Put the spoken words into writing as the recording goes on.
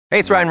Hey,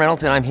 it's Ryan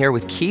Reynolds, and I'm here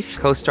with Keith,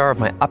 co-star of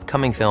my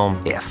upcoming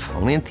film, If,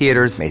 only in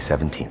theaters May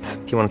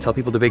 17th. Do you want to tell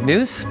people the big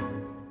news?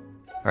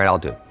 All right, I'll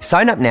do it.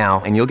 Sign up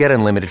now and you'll get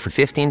unlimited for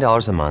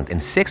 $15 a month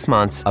and 6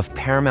 months of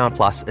Paramount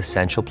Plus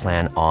Essential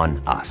Plan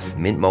on us.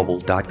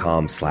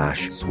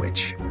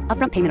 MintMobile.com/switch.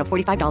 Upfront payment of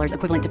 $45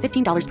 equivalent to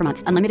 $15 per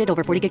month. Unlimited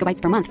over 40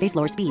 gigabytes per month. Face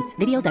lower speeds.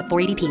 Videos at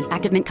 480p.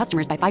 Active Mint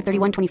customers by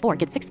 531.24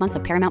 get 6 months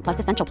of Paramount Plus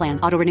Essential Plan.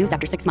 Auto renews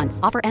after 6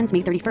 months. Offer ends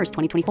May 31st,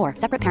 2024.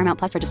 Separate Paramount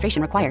Plus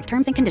registration required.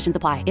 Terms and conditions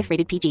apply if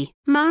rated PG.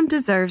 Mom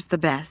deserves the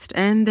best,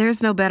 and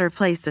there's no better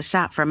place to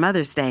shop for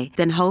Mother's Day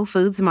than Whole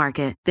Foods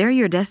Market. They're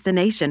your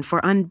destination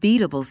for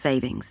unbeatable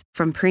savings.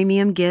 From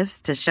premium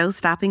gifts to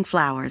show-stopping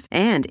flowers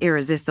and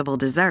irresistible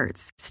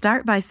desserts.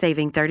 Start by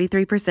saving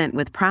 33%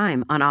 with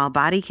Prime on all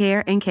body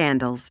care and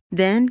candles.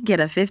 Then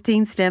get a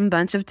 15-stem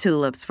bunch of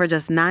tulips for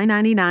just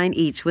 $9.99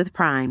 each with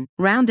Prime.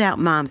 Round out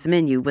Mom's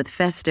menu with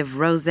festive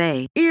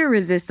rosé,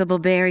 irresistible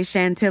berry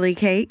chantilly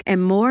cake,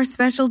 and more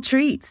special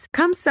treats.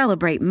 Come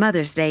celebrate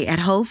Mother's Day at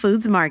Whole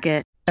Foods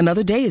Market.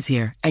 Another day is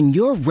here, and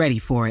you're ready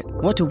for it.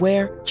 What to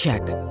wear?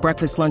 Check.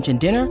 Breakfast, lunch, and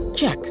dinner?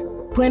 Check.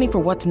 Planning for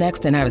what's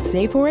next and how to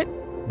save for it?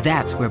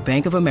 That's where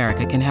Bank of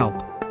America can help.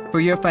 For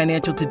your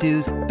financial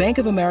to-dos, Bank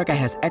of America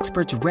has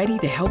experts ready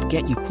to help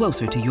get you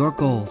closer to your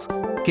goals.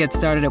 Get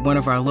started at one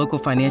of our local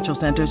financial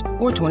centers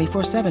or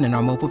 24/7 in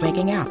our mobile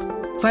banking app.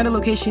 Find a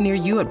location near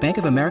you at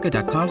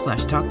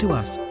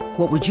bankofamerica.com/talktous.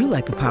 What would you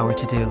like the power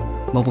to do?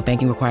 Mobile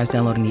banking requires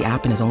downloading the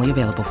app and is only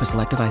available for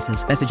select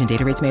devices. Message and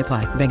data rates may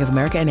apply. Bank of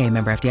America N.A.,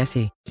 member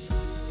FDIC.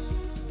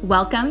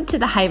 Welcome to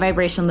the High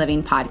Vibration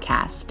Living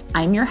Podcast.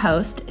 I'm your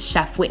host,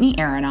 Chef Whitney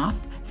Aronoff,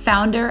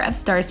 founder of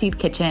Starseed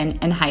Kitchen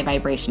and High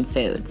Vibration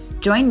Foods.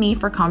 Join me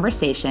for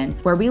conversation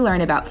where we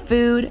learn about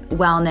food,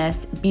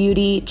 wellness,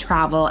 beauty,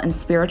 travel, and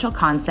spiritual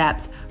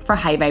concepts for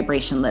high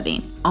vibration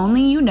living. Only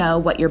you know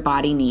what your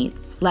body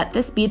needs. Let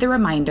this be the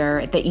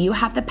reminder that you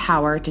have the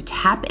power to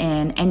tap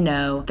in and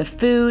know the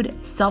food,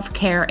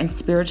 self-care, and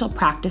spiritual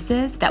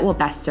practices that will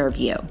best serve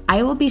you.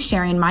 I will be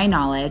sharing my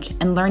knowledge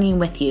and learning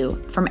with you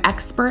from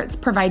experts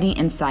providing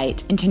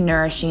insight into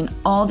nourishing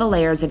all the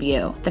layers of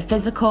you, the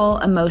physical,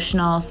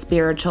 emotional,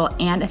 spiritual,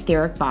 and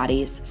etheric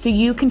bodies, so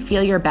you can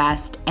feel your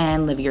best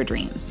and live your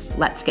dreams.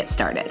 Let's get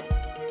started.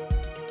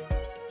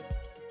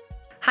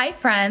 Hi,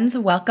 friends.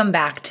 Welcome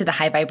back to the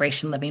High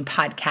Vibration Living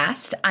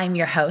Podcast. I'm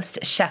your host,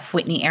 Chef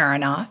Whitney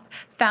Aronoff,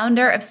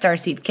 founder of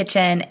Starseed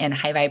Kitchen and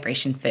High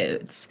Vibration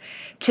Foods.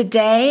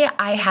 Today,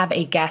 I have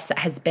a guest that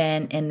has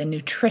been in the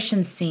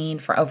nutrition scene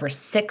for over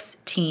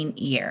 16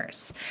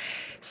 years.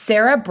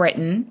 Sarah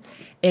Britton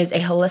is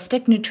a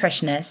holistic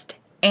nutritionist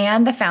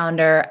and the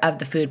founder of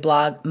the food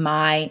blog,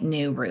 My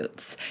New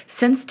Roots.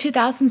 Since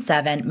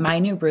 2007, My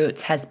New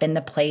Roots has been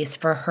the place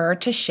for her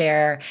to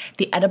share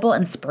the edible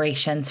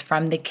inspirations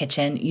from the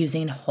kitchen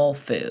using whole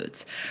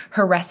foods.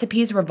 Her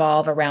recipes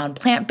revolve around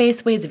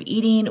plant-based ways of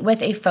eating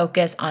with a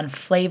focus on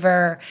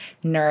flavor,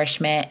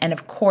 nourishment, and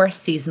of course,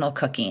 seasonal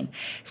cooking.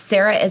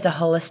 Sarah is a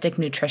holistic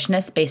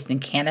nutritionist based in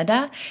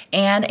Canada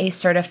and a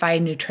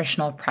certified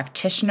nutritional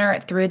practitioner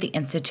through the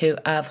Institute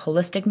of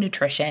Holistic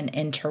Nutrition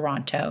in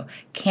Toronto,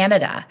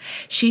 Canada.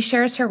 She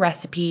shares her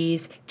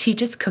recipes,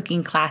 teaches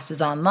cooking classes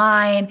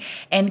online,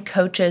 and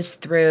coaches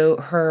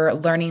through her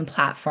learning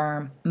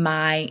platform,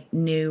 My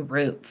New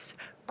Roots.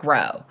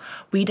 Grow.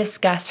 We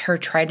discuss her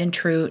tried and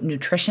true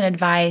nutrition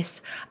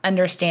advice,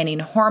 understanding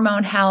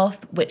hormone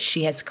health, which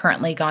she has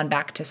currently gone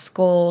back to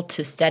school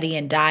to study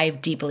and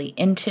dive deeply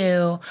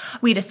into.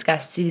 We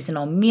discuss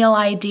seasonal meal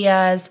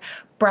ideas,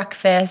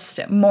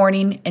 breakfast,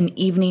 morning and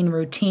evening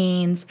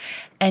routines,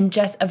 and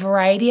just a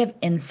variety of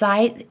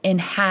insight in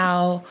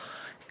how,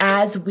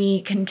 as we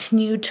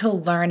continue to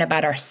learn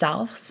about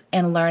ourselves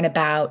and learn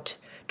about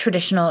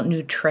traditional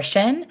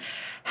nutrition,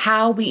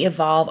 how we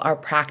evolve our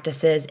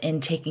practices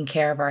in taking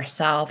care of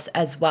ourselves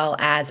as well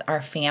as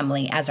our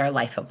family as our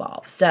life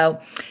evolves. So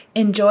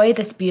enjoy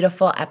this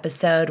beautiful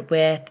episode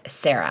with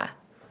Sarah.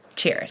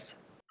 Cheers.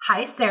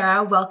 Hi,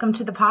 Sarah. Welcome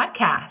to the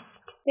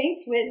podcast.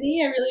 Thanks,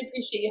 Whitney. I really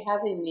appreciate you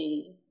having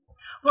me.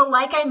 Well,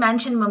 like I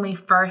mentioned when we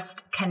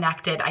first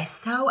connected, I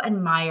so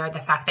admire the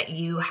fact that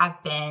you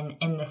have been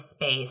in this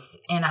space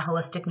and a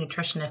holistic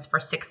nutritionist for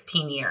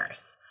 16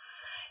 years.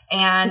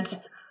 And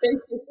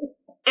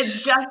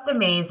it's just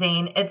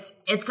amazing.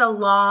 It's a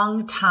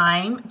long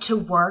time to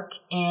work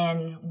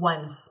in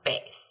one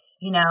space,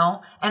 you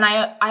know? And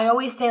I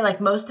always say, like,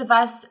 most of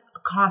us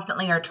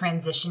constantly are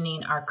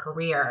transitioning our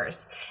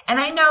careers. And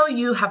I know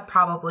you have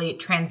probably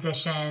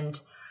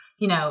transitioned,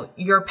 you know,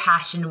 your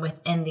passion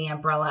within the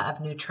umbrella of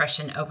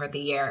nutrition over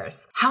the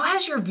years. How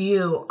has your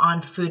view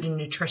on food and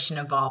nutrition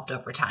evolved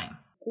over time?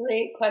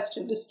 Great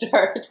question to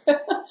start.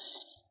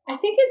 I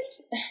think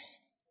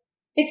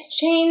it's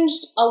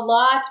changed a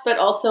lot, but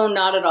also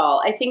not at all.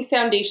 I think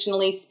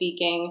foundationally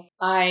speaking,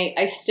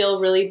 I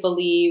still really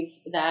believe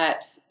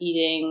that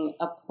eating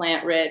a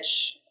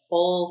plant-rich,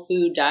 whole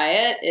food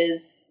diet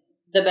is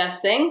the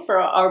best thing for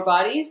our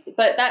bodies.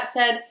 But that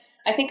said,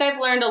 I think I've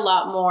learned a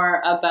lot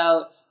more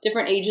about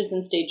different ages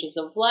and stages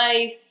of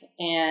life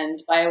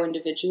and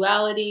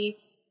bioindividuality.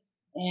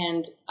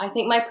 And I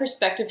think my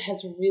perspective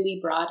has really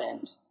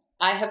broadened.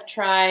 I have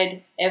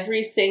tried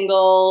every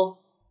single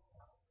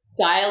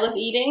style of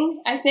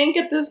eating, I think,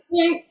 at this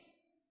point.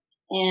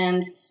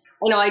 And,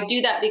 I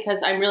do that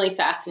because I'm really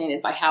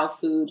fascinated by how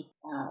food,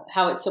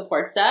 how it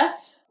supports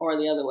us, or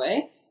the other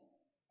way.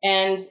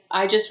 And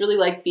I just really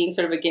like being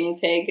sort of a guinea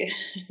pig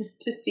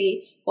to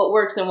see what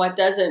works and what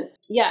doesn't.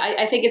 Yeah,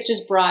 I think it's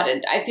just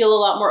broadened. I feel a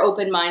lot more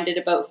open-minded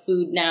about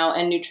food now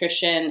and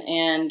nutrition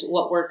and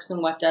what works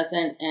and what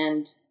doesn't,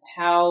 and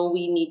how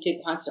we need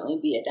to constantly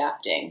be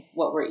adapting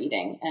what we're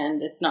eating.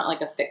 And it's not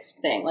like a fixed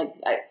thing.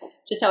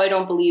 Just how I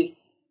don't believe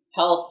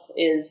health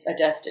is a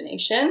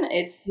destination.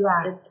 It's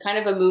kind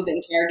of a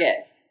moving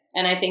target.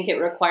 And I think it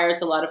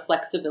requires a lot of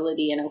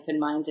flexibility and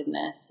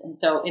open-mindedness. And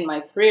so in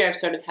my career, I've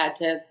sort of had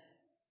to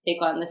take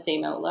on the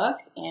same outlook.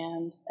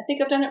 And I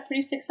think I've done it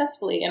pretty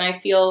successfully. And I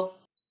feel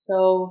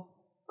so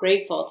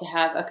grateful to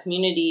have a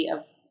community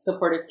of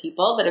supportive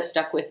people that have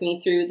stuck with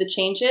me through the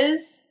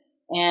changes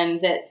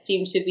and that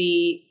seem to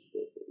be,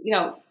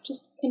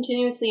 just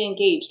continuously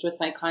engaged with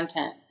my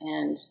content.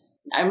 And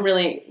I'm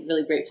really,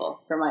 really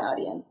grateful for my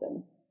audience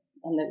and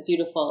the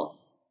beautiful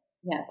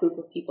group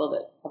of people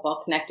that have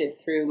all connected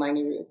through My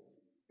New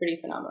Roots. It's pretty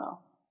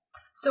phenomenal.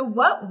 So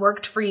what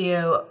worked for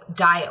you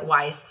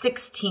diet-wise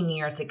 16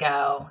 years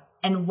ago,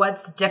 and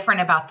what's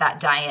different about that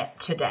diet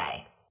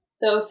today?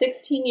 So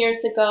 16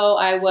 years ago,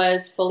 I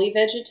was fully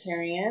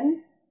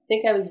vegetarian. I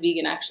think I was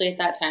vegan actually at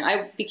that time.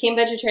 I became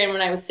vegetarian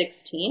when I was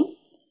 16,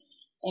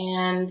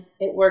 and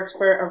it worked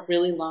for a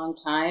really long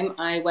time.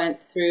 I went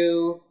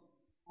through,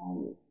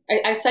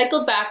 I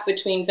cycled back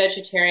between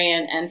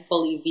vegetarian and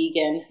fully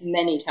vegan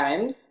many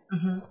times,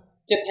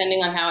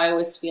 depending on how I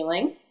was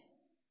feeling.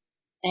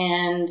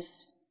 And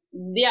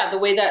the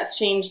way that's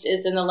changed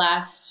is in the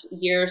last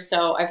year or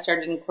so, I've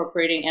started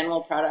incorporating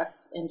animal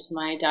products into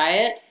my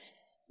diet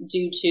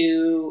due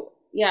to,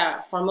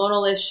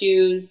 hormonal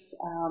issues.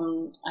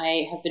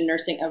 I have been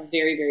nursing a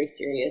very, very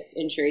serious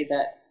injury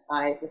that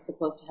I was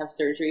supposed to have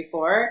surgery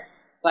for,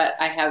 but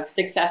I have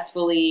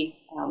successfully,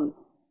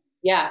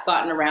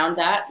 gotten around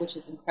that, which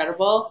is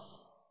incredible.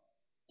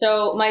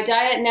 So my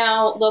diet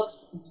now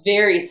looks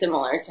very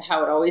similar to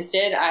how it always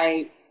did.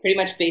 I pretty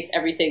much base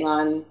everything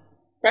on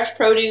fresh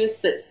produce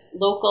that's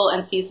local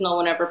and seasonal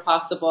whenever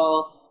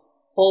possible,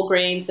 whole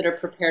grains that are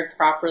prepared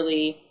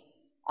properly,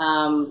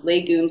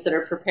 legumes that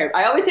are prepared.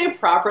 I always say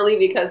properly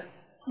because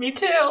me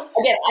too.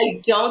 Again,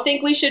 I don't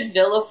think we should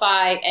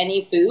vilify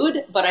any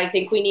food, but I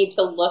think we need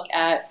to look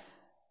at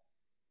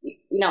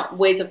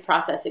ways of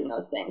processing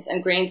those things.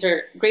 And grains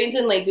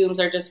and legumes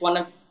are just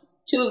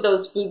two of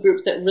those food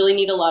groups that really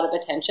need a lot of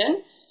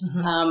attention.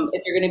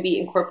 If you're going to be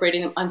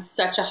incorporating them on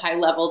such a high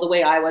level, the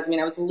way I was.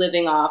 I was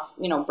living off,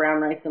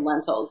 brown rice and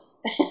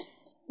lentils.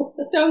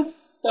 That sounds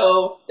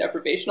so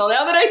deprivational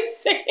now that I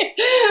say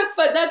it,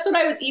 but that's what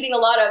I was eating a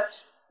lot of.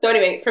 So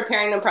anyway,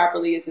 preparing them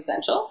properly is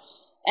essential.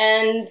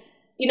 And,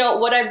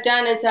 what I've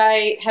done is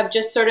I have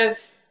just sort of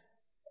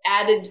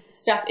added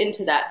stuff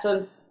into that.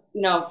 So,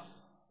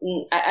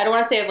 I don't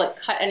want to say I've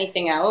cut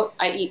anything out.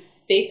 I eat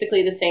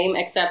basically the same,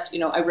 except,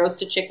 I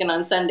roast a chicken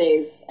on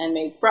Sundays and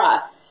make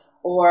broth.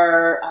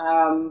 Or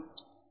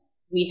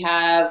we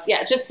have,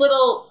 just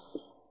little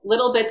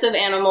bits of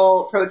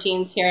animal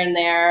proteins here and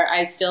there.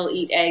 I still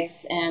eat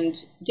eggs and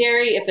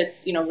dairy if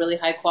it's, really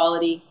high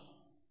quality.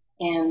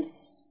 And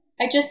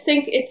I just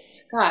think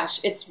it's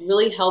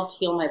really helped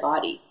heal my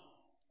body.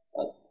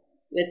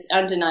 It's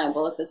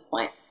undeniable at this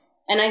point.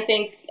 And I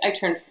think I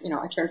turned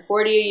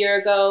 40 a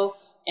year ago.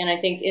 And I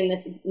think in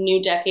this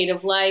new decade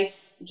of life,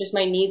 just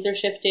my needs are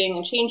shifting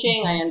and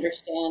changing. I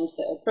understand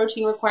the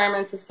protein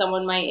requirements of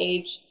someone my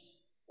age.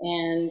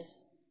 And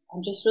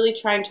I'm just really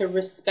trying to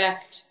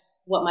respect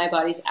what my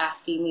body's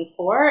asking me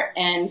for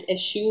and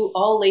eschew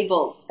all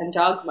labels and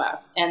dogma.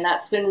 And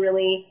that's been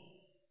really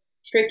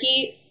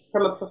tricky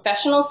from a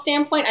professional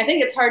standpoint. I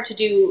think it's hard to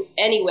do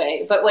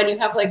anyway, but when you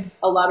have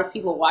a lot of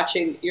people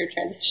watching your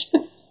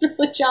transition, it's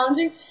really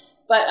challenging.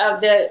 But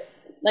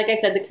like I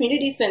said, the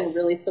community's been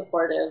really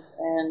supportive,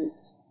 and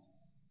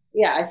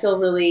I feel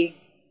really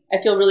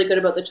good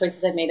about the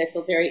choices I've made. I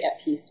feel very at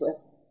peace with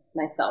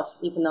myself,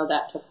 even though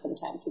that took some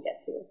time to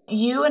get to.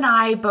 You and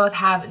I both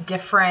have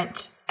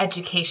different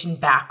education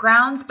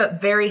backgrounds,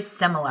 but very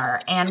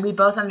similar. And we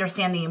both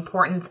understand the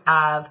importance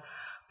of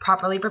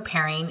properly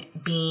preparing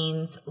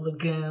beans,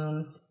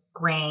 legumes,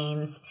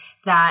 grains,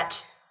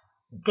 that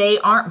they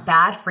aren't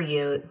bad for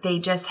you. They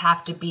just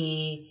have to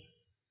be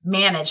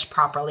managed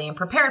properly and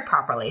prepared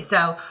properly.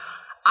 So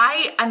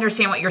I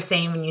understand what you're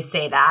saying when you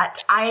say that.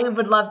 I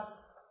would love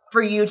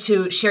for you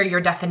to share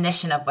your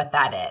definition of what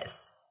that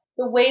is.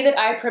 The way that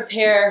I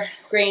prepare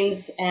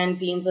grains and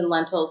beans and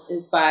lentils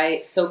is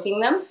by soaking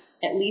them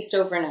at least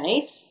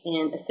overnight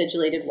in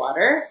acidulated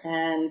water.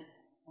 And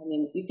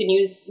you can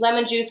use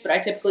lemon juice, but I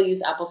typically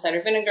use apple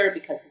cider vinegar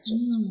because it's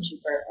just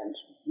cheaper and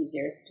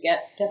easier to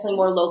get. Definitely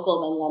more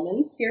local than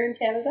lemons here in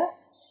Canada.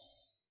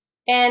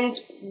 And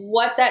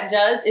what that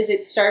does is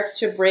it starts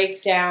to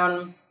break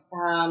down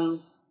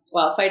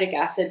phytic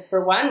acid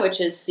for one,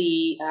 which is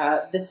the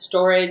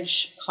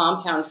storage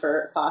compound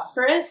for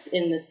phosphorus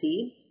in the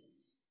seeds.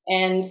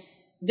 And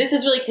this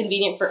is really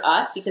convenient for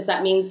us because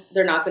that means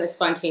they're not going to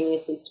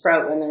spontaneously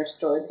sprout when they're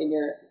stored in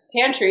your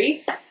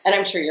pantry. And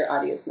I'm sure your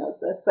audience knows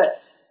this,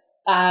 but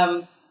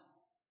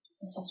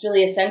it's just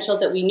really essential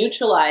that we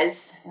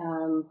neutralize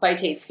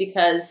phytates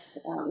because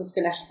it's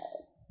going to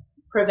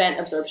prevent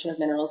absorption of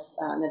minerals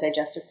in the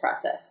digestive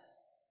process.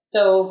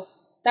 So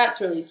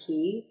that's really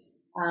key.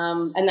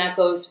 And that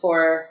goes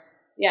for,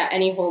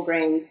 any whole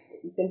grains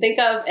you can think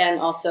of, and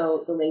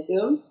also the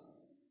legumes.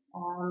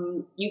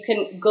 You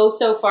can go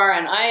so far,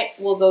 and I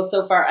will go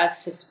so far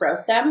as to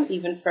sprout them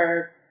even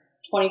for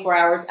 24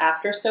 hours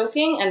after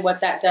soaking. And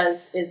what that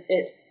does is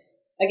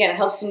it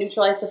helps to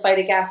neutralize the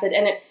phytic acid.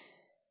 And it,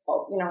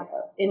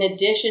 in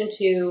addition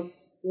to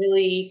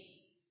really,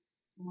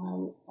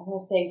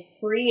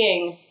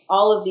 freeing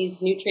all of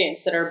these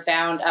nutrients that are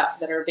bound up,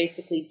 that are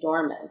basically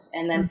dormant,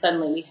 and then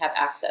suddenly we have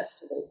access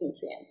to those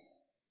nutrients.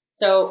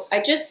 So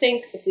I just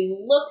think if we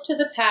look to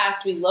the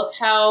past, we look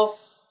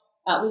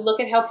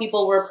at how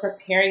people were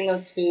preparing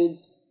those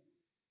foods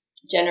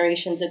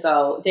generations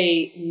ago.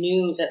 They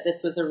knew that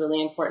this was a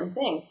really important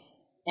thing.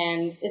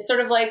 And it's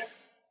sort of like,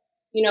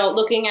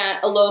 looking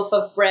at a loaf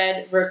of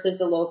bread versus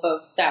a loaf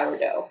of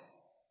sourdough.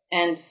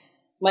 And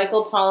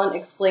Michael Pollan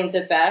explains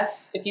it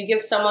best. If you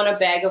give someone a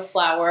bag of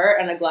flour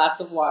and a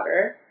glass of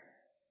water,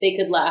 they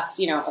could last,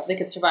 they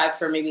could survive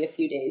for maybe a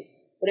few days.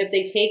 But if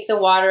they take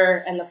the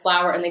water and the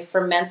flour and they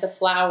ferment the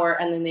flour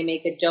and then they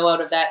make a dough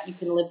out of that, you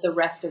can live the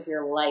rest of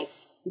your life.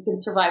 You can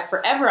survive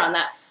forever on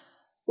that,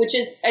 which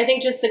is, I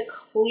think, just the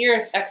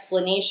clearest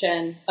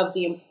explanation of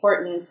the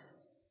importance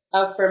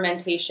of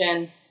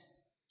fermentation,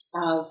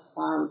 of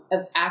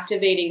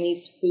activating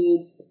these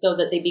foods so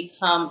that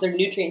their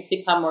nutrients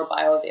become more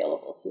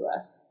bioavailable to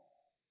us.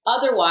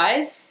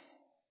 Otherwise,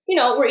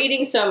 we're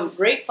eating some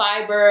great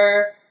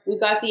fiber.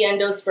 We've got the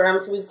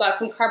endosperms. We've got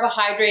some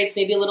carbohydrates,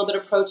 maybe a little bit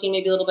of protein,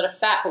 maybe a little bit of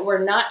fat, but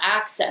we're not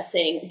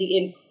accessing the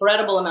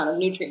incredible amount of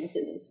nutrients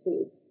in these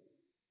foods.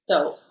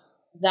 So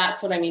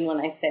that's what I mean when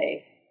I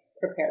say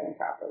prepare them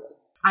properly.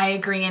 I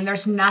agree. And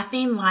there's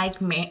nothing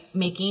like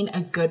making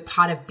a good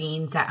pot of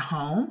beans at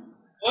home.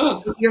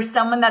 If you're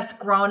someone that's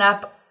grown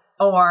up,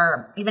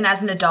 or even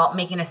as an adult,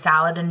 making a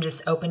salad and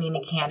just opening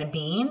a can of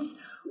beans,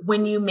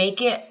 when you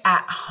make it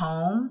at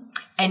home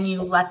and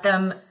you let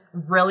them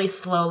really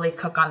slowly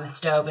cook on the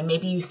stove, and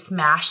maybe you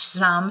smash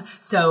some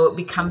so it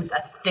becomes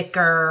a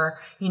thicker,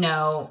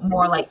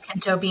 more like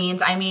pinto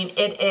beans. I mean,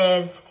 it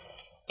is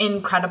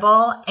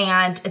incredible,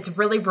 and it's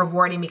really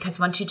rewarding because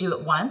once you do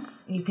it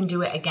once, you can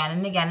do it again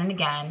and again and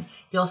again.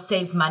 You'll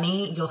save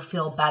money. You'll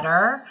feel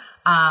better.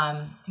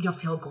 You'll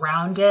feel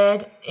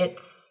grounded.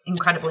 It's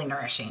incredibly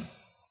nourishing.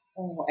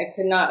 Oh, I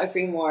could not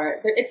agree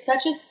more. It's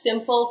such a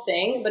simple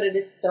thing, but it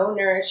is so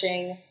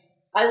nourishing.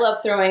 I love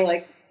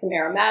throwing some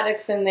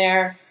aromatics in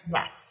there.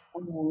 Yes.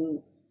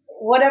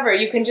 Whatever,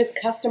 you can just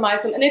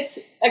customize them. And it's,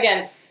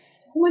 again,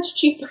 so much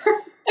cheaper.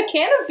 A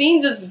can of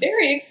beans is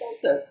very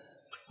expensive.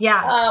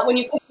 Yeah. When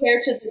you compare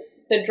to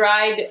the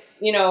dried,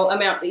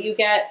 amount that you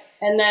get.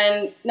 And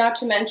then not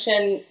to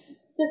mention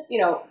just,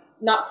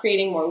 not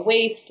creating more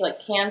waste.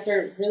 Cans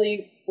are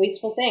really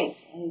wasteful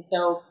things. And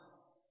so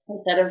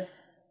instead of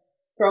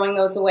throwing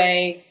those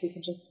away, we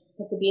could just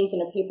put the beans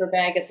in a paper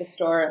bag at the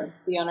store and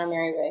be on our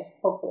merry way.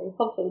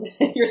 Hopefully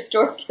your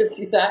store gives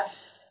you that.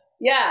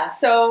 Yeah.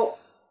 So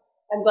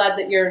I'm glad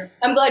you're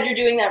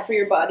doing that for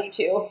your body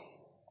too.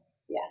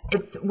 Yeah.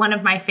 It's one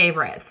of my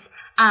favorites.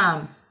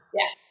 Yeah.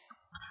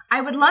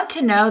 I would love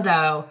to know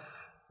though,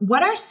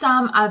 what are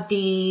some of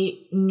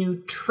the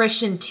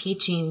nutrition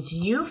teachings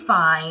you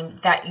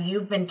find that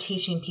you've been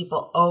teaching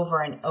people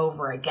over and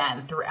over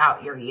again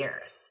throughout your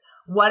years?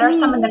 What are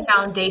some of the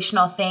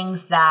foundational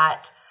things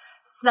that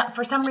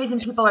for some reason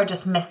people are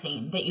just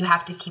missing that you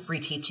have to keep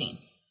reteaching?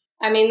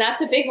 I mean,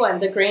 that's a big one.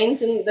 The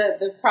grains and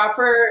the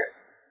proper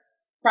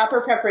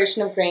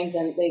preparation of grains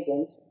and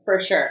legumes, for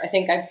sure. I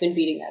think I've been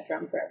beating that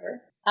drum forever.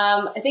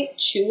 I think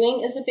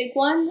chewing is a big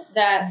one.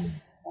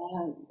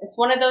 It's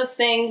one of those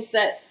things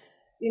that,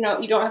 you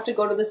don't have to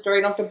go to the store,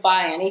 you don't have to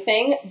buy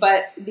anything,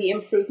 but the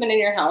improvement in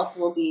your health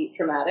will be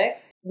dramatic.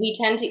 We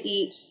tend to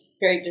eat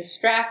very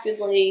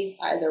distractedly.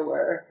 Either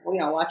we're,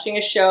 watching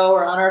a show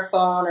or on our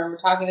phone or we're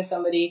talking to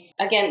somebody.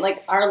 Again,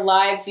 our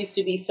lives used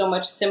to be so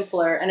much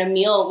simpler, and a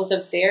meal was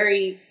a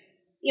very,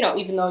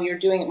 even though you're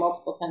doing it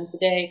multiple times a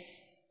day,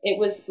 it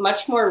was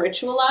much more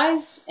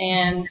ritualized.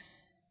 And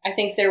I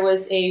think there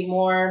was a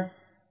more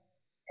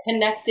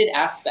connected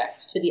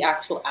aspect to the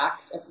actual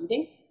act of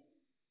eating.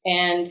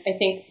 And I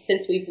think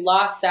since we've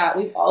lost that,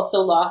 we've also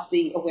lost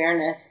the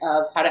awareness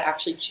of how to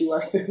actually chew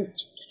our food.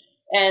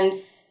 And,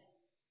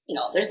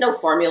 there's no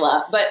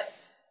formula, but,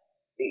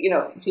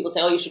 people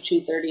say, oh, you should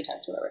chew 30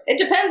 times, whatever. It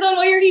depends on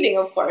what you're eating,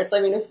 of course. I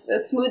mean, if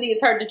a smoothie,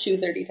 it's hard to chew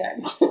 30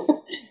 times.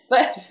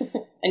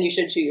 And you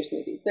should chew your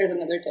smoothies. There's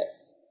another tip.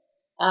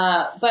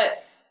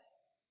 But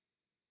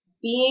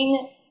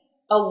being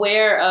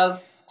aware of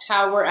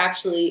how we're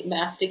actually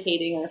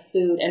masticating our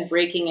food and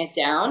breaking it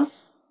down,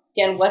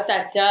 again, what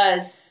that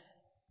does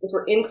is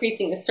we're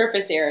increasing the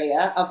surface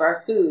area of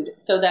our food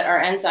so that our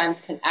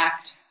enzymes can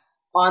act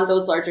on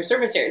those larger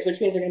surface areas, which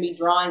means they're going to be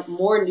drawing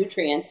more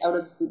nutrients out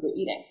of the food we're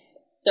eating.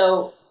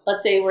 So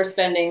let's say we're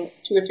spending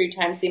 2 or 3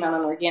 times the amount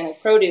on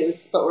organic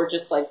produce, but we're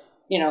just like,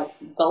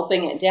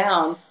 gulping it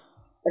down.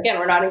 Again,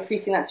 we're not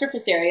increasing that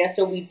surface area,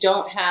 so we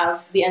don't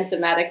have the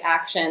enzymatic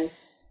action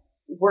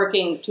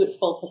working to its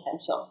full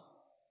potential.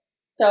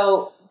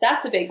 So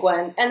that's a big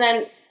one. And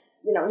then,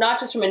 not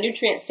just from a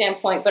nutrient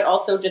standpoint, but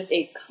also just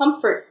a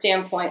comfort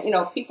standpoint.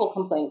 People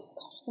complain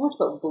so much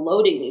about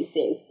bloating these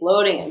days,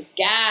 bloating and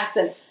gas.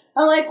 And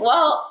I'm like,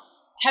 well,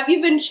 have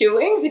you been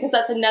chewing? Because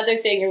that's another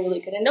thing you're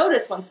really going to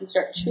notice once you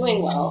start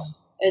chewing well,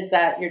 is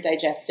that your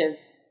digestive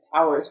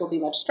powers will be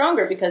much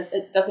stronger because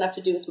it doesn't have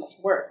to do as much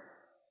work.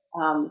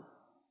 And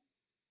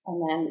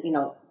then,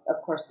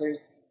 of course,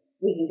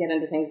 we can get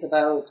into things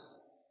about,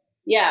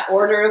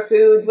 order of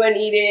foods when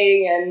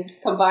eating and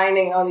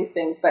combining all these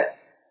things, but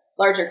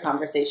larger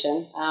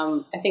conversation.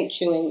 I think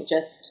chewing,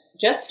 just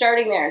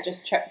starting there,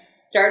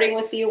 starting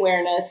with the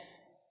awareness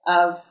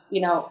of,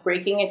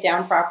 breaking it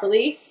down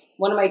properly.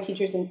 One of my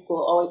teachers in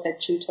school always said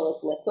chew till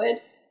it's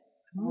liquid.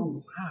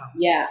 Oh, wow.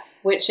 Yeah,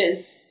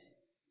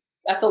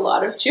 that's a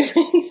lot of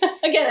chewing.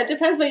 Again, it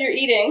depends what you're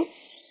eating,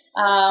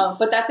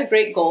 but that's a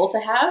great goal to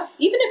have.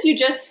 Even if you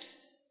just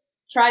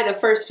try the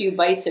first few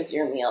bites of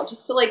your meal,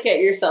 just to get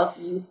yourself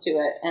used to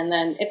it, and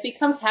then it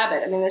becomes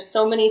habit. I mean, there's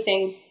so many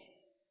things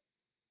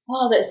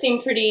that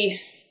seem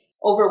pretty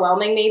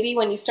overwhelming maybe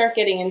when you start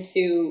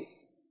you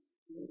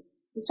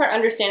start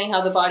understanding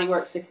how the body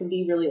works. It can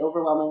be really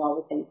overwhelming, all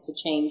the things to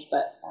change,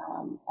 but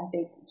I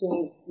think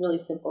doing really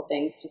simple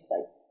things, just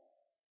like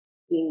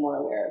being more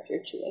aware of your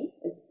chewing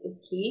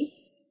is key.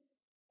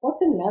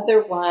 What's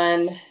another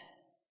one?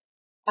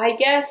 I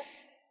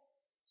guess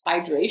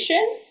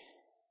hydration.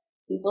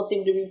 People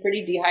seem to be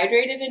pretty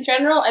dehydrated in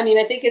general. I mean,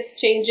 I think it's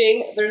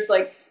changing. There's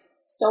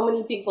so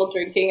many people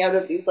drinking out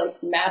of these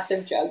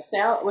massive jugs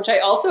now, which I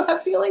also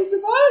have feelings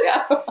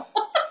about.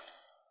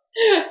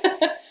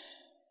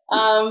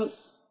 Yeah.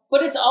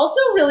 But it's also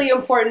really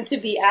important to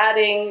be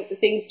adding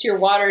things to your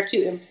water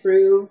to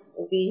improve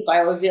the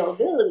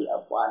bioavailability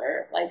of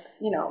water,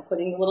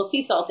 putting a little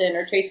sea salt in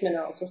or trace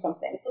minerals or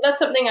something. So that's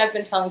something I've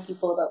been telling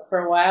people about for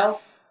a while,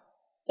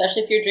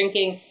 especially if you're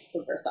drinking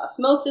reverse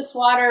osmosis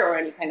water or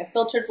any kind of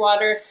filtered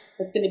water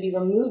that's going to be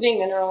removing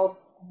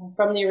minerals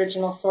from the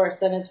original source.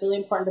 Then it's really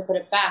important to put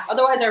it back.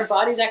 Otherwise, our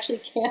bodies actually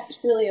can't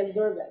really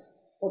absorb it,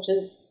 which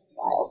is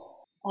wild.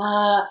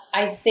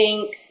 I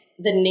think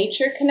the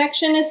nature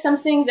connection is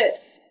something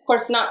that's, of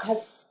course,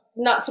 has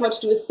not so much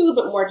to do with food,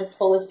 but more just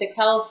holistic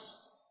health.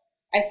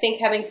 I think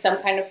having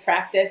some kind of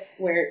practice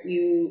where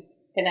you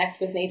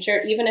connect with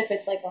nature, even if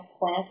it's a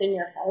plant in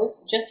your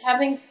house, just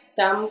having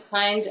some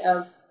kind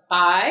of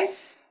tie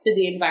to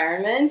the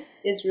environment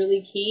is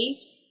really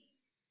key.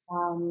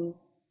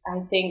 I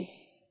think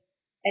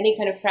any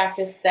kind of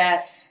practice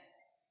that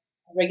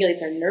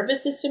regulates our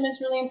nervous system is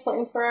really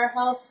important for our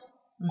health,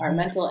 our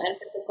mental and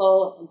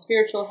physical and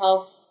spiritual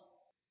health.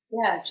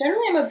 Yeah,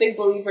 generally I'm a big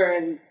believer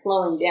in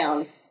slowing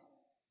down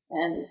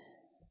and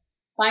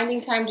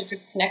finding time to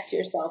just connect to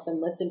yourself and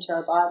listen to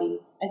our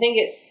bodies. I think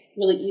it's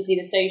really easy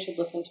to say you should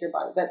listen to your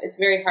body, but it's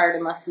very hard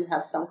unless you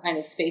have some kind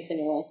of space in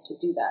your life to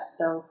do that.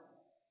 So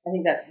I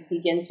think that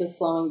begins with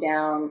slowing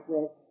down,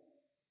 with,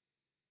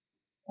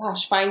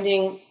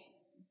 finding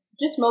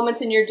just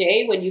moments in your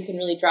day when you can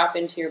really drop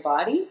into your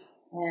body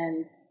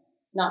and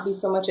not be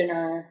so much in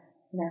our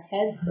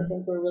heads. I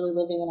think we're really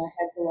living in our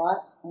heads a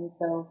lot. And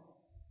so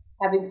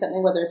having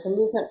something, whether it's a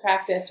movement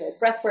practice or a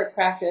breathwork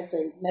practice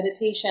or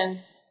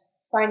meditation,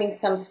 finding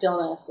some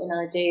stillness in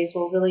our days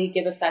will really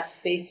give us that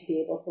space to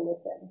be able to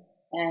listen.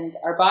 And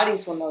our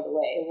bodies will know the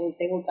way.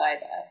 They will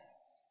guide us.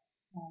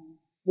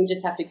 We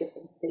just have to give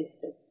them space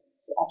to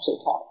actually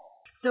talk.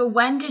 So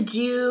when did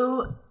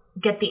you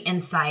get the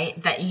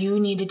insight that you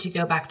needed to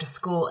go back to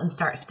school and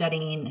start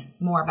studying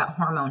more about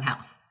hormone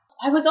health?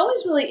 I was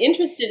always really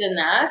interested in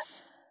that.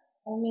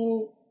 I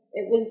mean,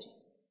 it was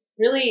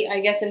really, I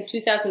guess, in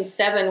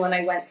 2006 when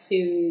I went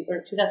to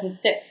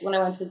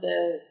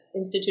the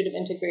Institute of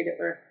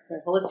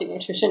Holistic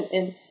Nutrition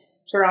in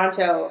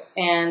Toronto,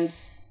 and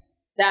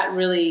that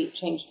really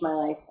changed my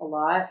life a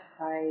lot.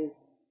 I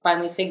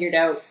finally figured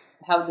out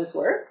how this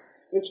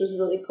works, which was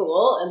really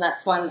cool, and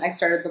that's when I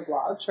started the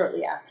blog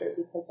shortly after,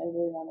 because I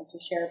really wanted to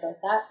share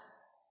about that.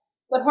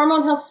 But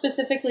hormone health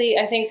specifically,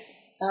 I think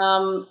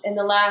in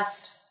the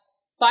last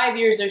 5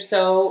 years or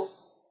so,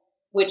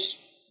 which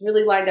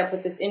really lined up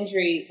with this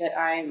injury that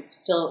I'm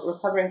still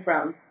recovering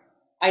from,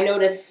 I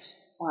noticed,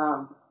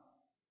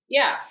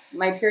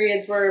 my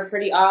periods were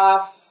pretty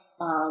off,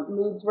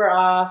 moods were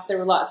off, there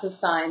were lots of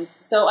signs.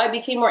 So I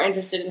became more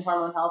interested in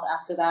hormone health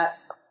after that,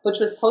 which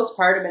was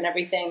postpartum and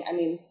everything. I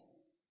mean,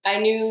 I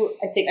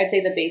think I'd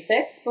say the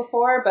basics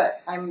before,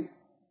 but I'm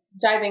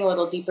diving a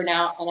little deeper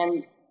now, and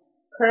I'm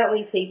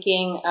currently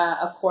taking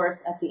a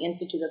course at the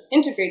Institute of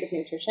Integrative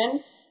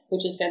Nutrition,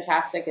 which is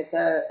fantastic. It's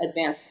an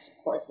advanced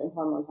course in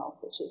hormone health,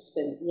 which has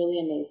been really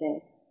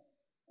amazing.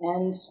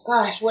 And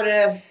gosh, what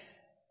a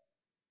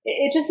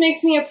it just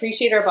makes me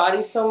appreciate our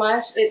bodies so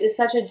much. It is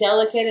such a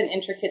delicate and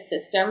intricate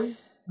system,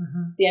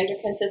 the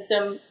endocrine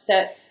system,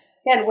 that,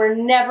 again, we're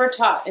never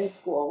taught in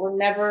school.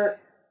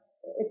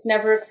 It's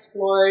never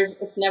explored.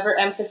 It's never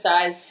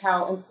emphasized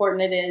how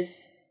important it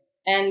is.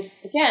 And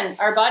again,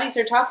 our bodies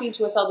are talking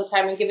to us all the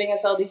time and giving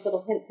us all these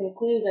little hints and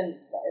clues and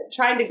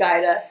trying to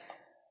guide us.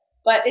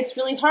 But it's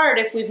really hard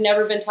if we've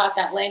never been taught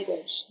that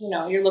language.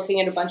 You're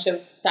looking at a bunch of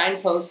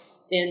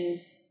signposts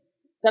in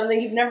something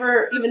you've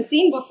never even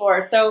seen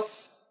before. So,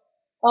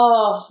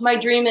 my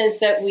dream is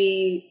that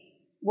we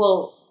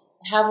will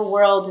have a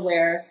world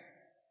where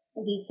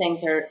these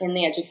things are in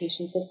the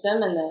education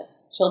system and that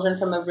children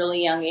from a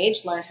really young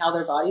age learn how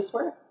their bodies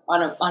work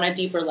on a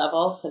deeper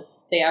level, because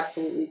they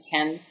absolutely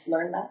can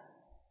learn that.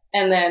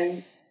 And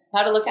then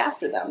how to look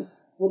after them.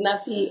 Wouldn't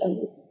that be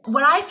amazing?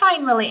 What I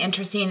find really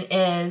interesting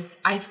is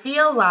I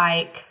feel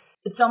like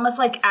it's almost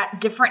like at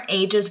different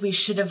ages we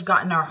should have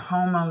gotten our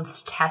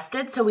hormones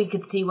tested so we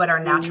could see what our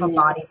natural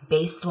body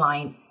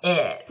baseline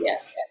is.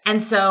 Yes.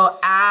 And so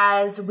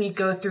as we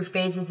go through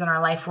phases in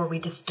our life where we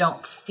just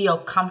don't feel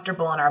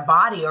comfortable in our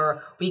body,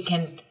 or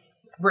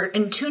we're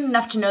in tune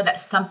enough to know that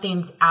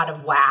something's out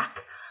of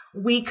whack,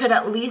 we could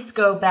at least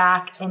go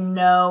back and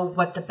know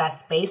what the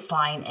best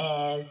baseline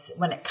is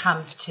when it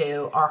comes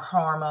to our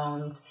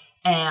hormones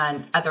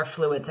and other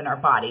fluids in our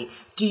body.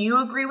 Do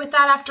you agree with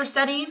that after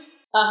studying?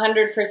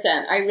 100%.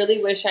 I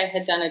really wish I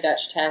had done a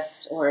Dutch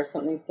test or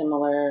something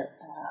similar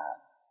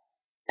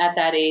at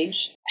that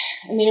age.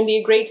 I mean, it'd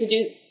be a great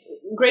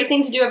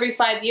thing to do every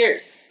 5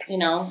 years,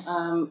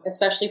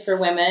 especially for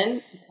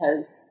women,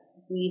 because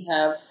we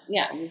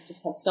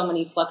just have so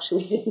many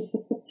fluctuating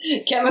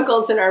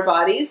chemicals in our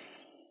bodies.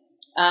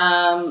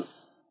 Now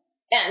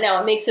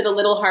it makes it a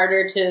little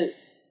harder to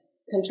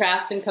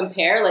contrast and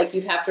compare. Like,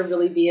 you'd have to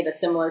really be at a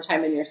similar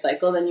time in your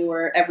cycle than you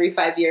were every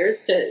 5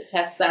 years to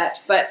test that.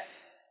 But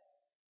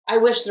I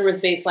wish there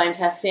was baseline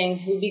testing.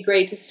 It would be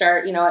great to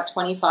start, at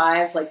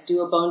 25, like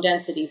do a bone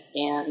density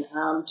scan,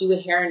 do a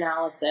hair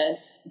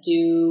analysis,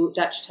 do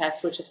Dutch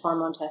test, which is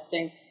hormone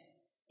testing.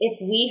 If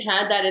we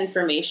had that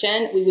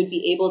information, we would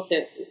be able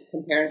to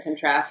compare and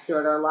contrast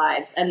throughout our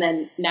lives and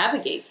then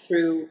navigate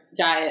through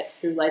diet,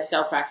 through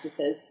lifestyle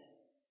practices.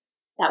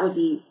 That would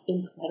be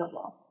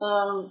incredible.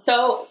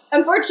 So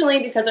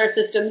unfortunately, because our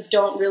systems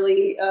don't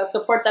really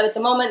support that at the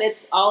moment,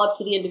 it's all up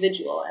to the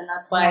individual. And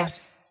that's why I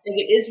think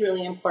it is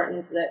really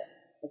important that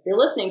if you're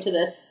listening to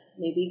this,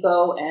 maybe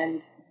go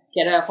and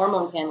get a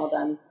hormone panel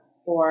done.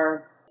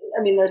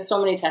 There's so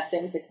many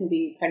testings, it can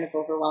be kind of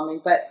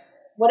overwhelming. But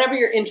whatever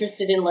you're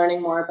interested in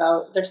learning more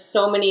about, there's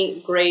so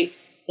many great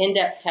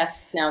in-depth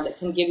tests now that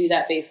can give you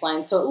that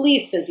baseline. So at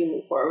least as you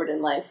move forward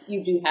in life,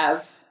 you do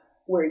have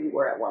where you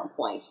were at one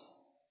point.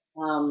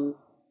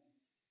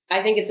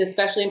 I think it's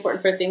especially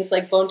important for things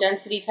like bone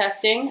density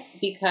testing,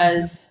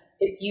 because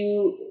if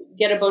you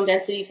get a bone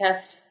density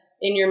test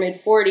in your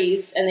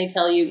mid-40s and they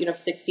tell you,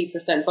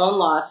 60% bone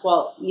loss,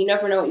 well, you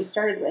never know what you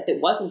started with.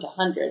 It wasn't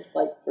 100,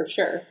 for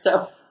sure.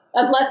 So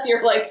unless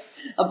you're like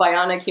a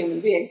bionic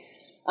human being.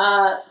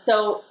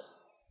 So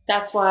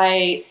that's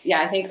why,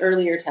 I think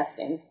earlier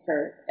testing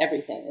for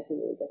everything is a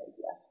really good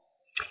idea.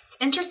 It's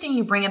interesting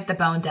you bring up the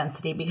bone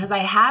density, because I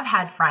have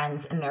had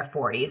friends in their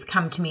 40s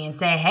come to me and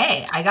say,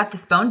 hey, I got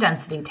this bone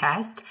density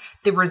test.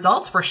 The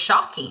results were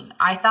shocking.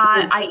 I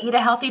thought I eat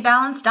a healthy,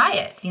 balanced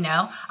diet.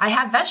 I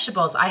have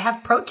vegetables. I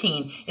have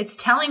protein. It's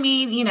telling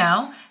me,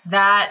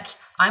 that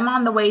I'm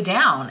on the way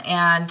down,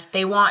 and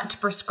they want to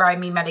prescribe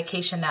me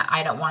medication that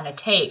I don't want to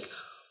take.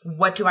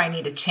 What do I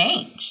need to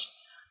change?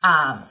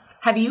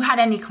 Have you had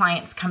any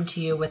clients come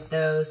to you with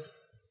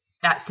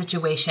that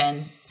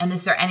situation? And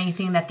is there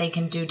anything that they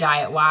can do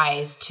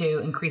diet-wise to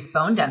increase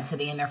bone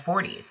density in their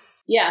 40s?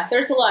 Yeah,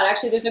 there's a lot.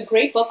 Actually, there's a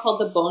great book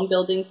called The Bone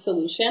Building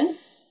Solution.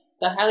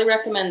 So I highly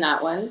recommend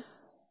that one.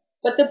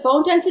 But the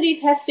bone density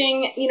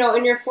testing,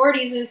 in your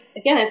 40s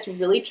it's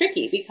really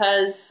tricky,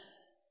 because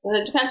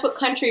it depends what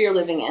country you're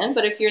living in.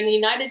 But if you're in the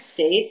United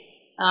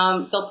States,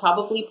 they'll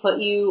probably put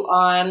you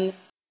on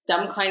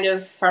some kind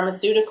of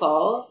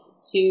pharmaceutical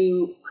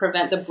to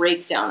prevent the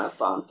breakdown of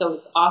bone. So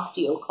it's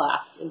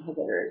osteoclast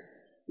inhibitors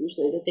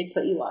usually that they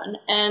put you on.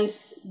 And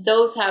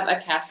those have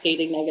a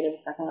cascading negative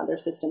effect on other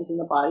systems in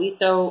the body.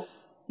 So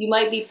you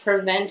might be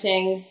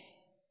preventing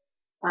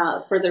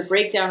further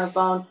breakdown of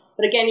bone.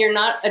 But again, you're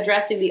not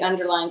addressing the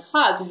underlying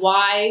cause.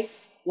 Why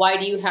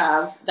do you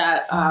have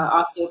that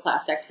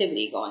osteoclast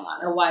activity going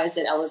on? Or why is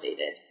it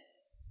elevated?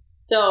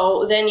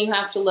 So then you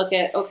have to look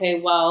at,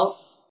 okay, well,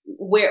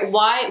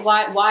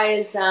 why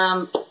is,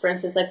 for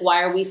instance,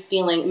 why are we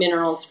stealing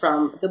minerals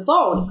from the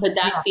bone? Could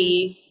that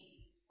be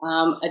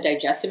a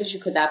digestive issue?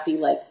 Could that be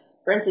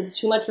for instance,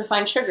 too much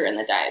refined sugar in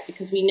the diet?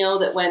 Because we know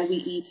that when we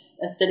eat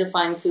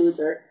acidifying foods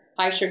or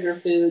high sugar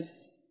foods,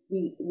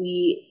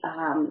 we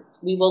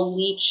will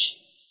leach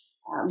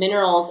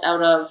minerals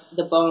out of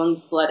the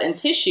bones, blood, and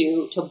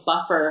tissue to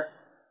buffer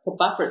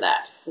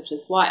that, which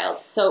is wild.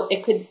 So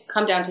it could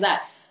come down to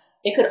that.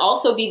 It could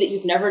also be that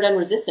you've never done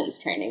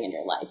resistance training in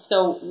your life.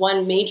 So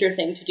one major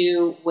thing to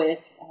do with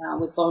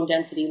with bone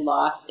density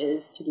loss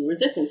is to do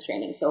resistance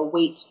training, so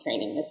weight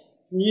training. It's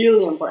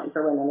really important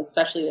for women,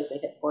 especially as they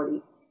hit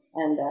 40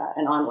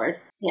 and onward.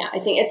 Yeah, I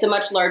think it's a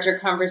much larger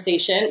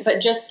conversation,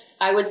 but just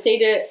I would say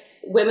to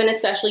women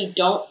especially,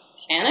 don't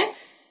panic,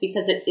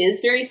 because it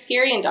is very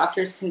scary and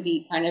doctors can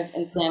be kind of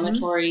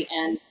inflammatory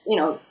and,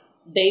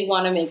 they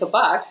want to make a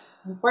buck,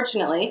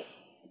 unfortunately.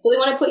 So they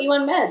want to put you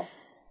on meds.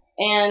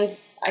 And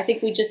I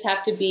think we just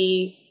have to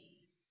be,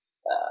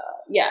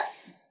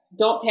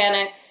 don't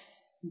panic,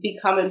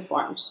 become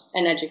informed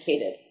and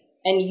educated,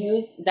 and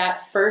use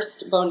that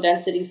first bone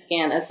density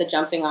scan as the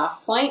jumping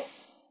off point.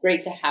 It's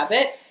great to have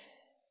it.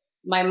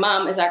 My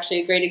mom is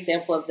actually a great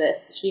example of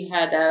this. She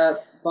had a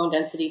bone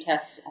density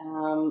test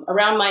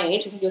around my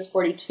age. I think it was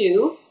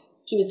 42.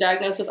 She was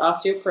diagnosed with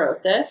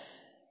osteoporosis.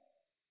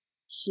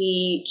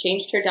 She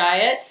changed her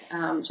diet.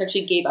 She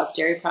actually gave up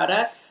dairy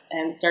products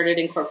and started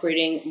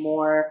incorporating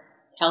more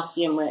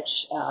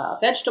calcium-rich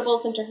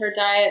vegetables into her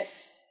diet.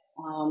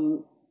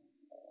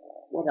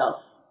 What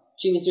else?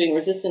 She was doing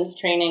resistance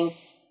training,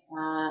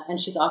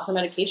 and she's off her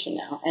medication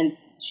now. And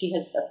she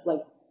has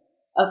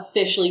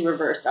officially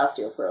reversed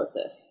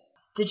osteoporosis.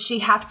 Did she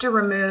have to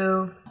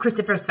remove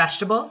cruciferous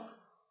vegetables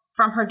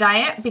from her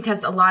diet?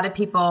 Because a lot of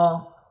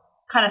people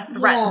kind of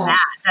threaten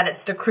that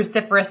it's the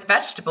cruciferous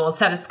vegetables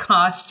that has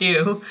caused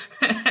you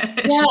to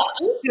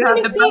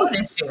have the bone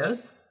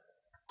issues.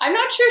 I'm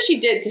not sure she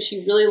did, because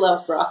she really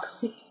loves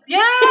broccoli.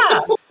 Yeah.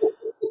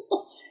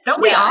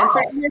 Don't we all?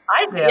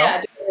 I do.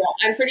 Yeah,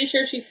 I'm pretty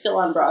sure she's still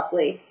on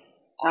broccoli.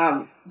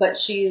 But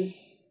she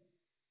was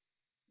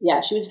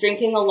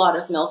drinking a lot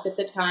of milk at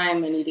the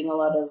time and eating a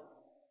lot of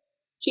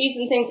cheese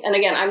and things. And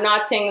again, I'm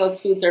not saying those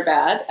foods are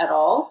bad at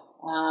all.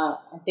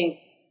 I think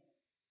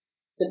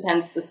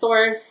depends the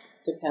source,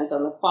 depends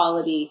on the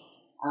quality,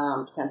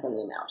 depends on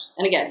the amount.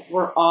 And again,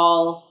 we're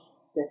all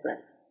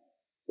different.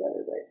 It's the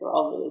other way. We're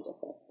all really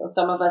different. So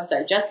some of us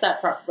digest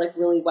that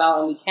really well,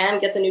 and we can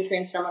get the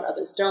nutrients from it.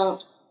 Others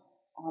don't.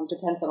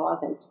 Depends on a lot of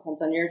things.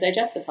 Depends on your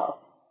digestive health.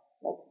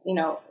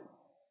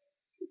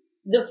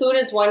 The food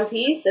is one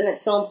piece, and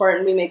it's so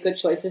important we make good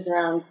choices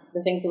around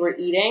the things that we're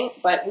eating.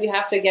 But we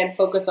have to, again,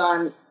 focus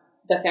on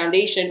the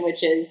foundation,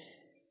 which is,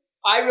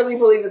 I really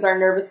believe, is our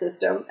nervous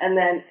system, and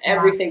then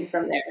everything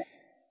from there.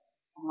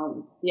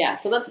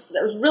 So that's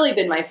really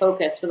been my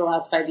focus for the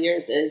last 5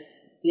 years, is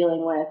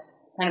dealing with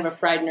kind of a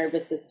fried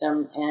nervous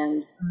system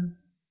and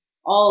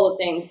all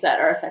the things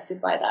that are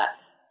affected by that.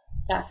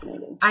 It's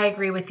fascinating. I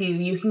agree with you.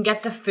 You can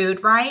get the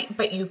food right,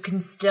 but you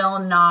can still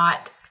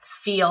not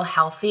feel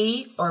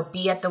healthy or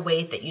be at the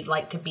weight that you'd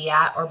like to be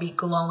at, or be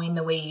glowing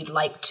the way you'd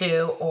like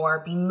to,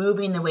 or be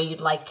moving the way you'd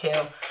like to.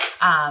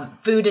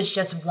 Food is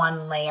just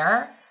one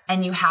layer,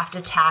 and you have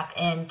to tap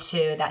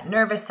into that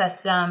nervous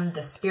system,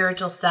 the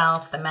spiritual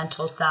self, the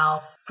mental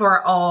self,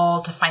 for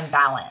all to find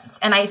balance.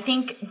 And I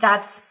think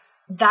that's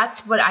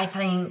what I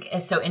think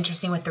is so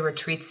interesting with the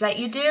retreats that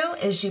you do,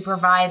 is you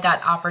provide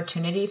that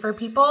opportunity for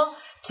people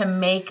to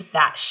make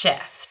that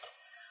shift,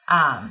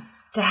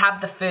 to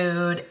have the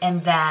food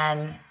and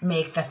then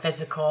make the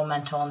physical,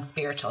 mental, and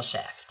spiritual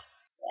shift.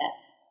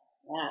 Yes.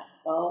 Yeah.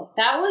 Well,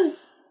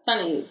 it's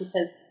funny,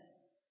 because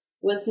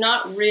it was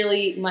not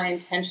really my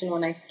intention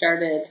when I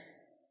started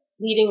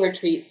leading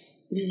retreats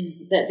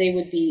that they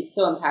would be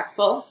so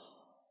impactful.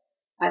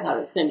 I thought it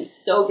was going to be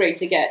so great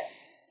to get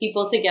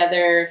people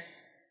together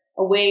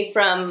away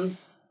from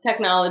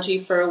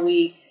technology for a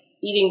week,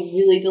 eating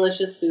really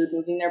delicious food,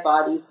 moving their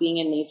bodies, being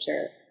in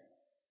nature.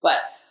 But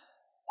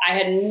I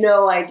had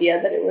no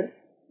idea that it would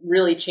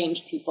really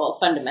change people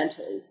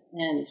fundamentally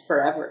and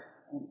forever.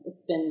 And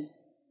it's been,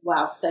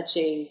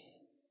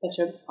 such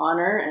an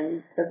honor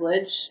and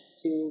privilege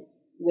to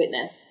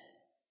witness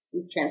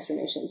these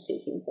transformations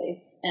taking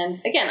place. And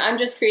again, I'm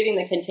just creating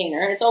the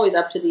container. It's always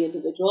up to the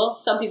individual.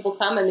 Some people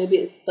come and maybe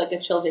it's just like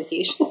a chill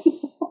vacation.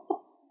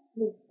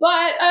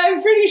 But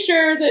I'm pretty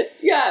sure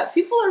that,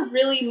 people are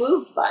really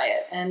moved by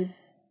it. And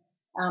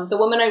the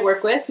woman I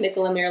work with,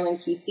 Nicola Marilyn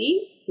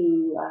Kesey,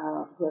 who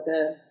has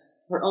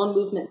her own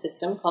movement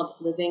system called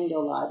Living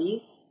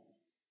Pilates.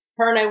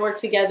 Her and I work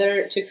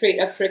together to create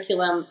a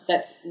curriculum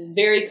that's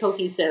very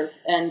cohesive,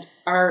 and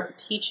our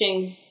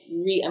teachings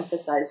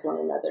re-emphasize one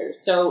another,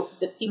 so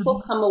that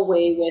people come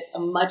away with a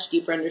much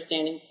deeper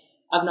understanding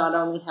of not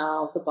only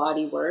how the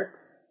body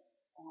works,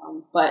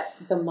 but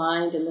the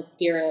mind and the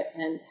spirit,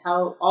 and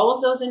how all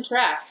of those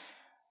interact.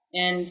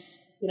 And,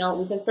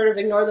 we can sort of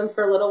ignore them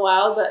for a little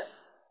while, but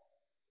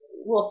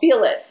we'll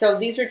feel it. So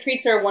these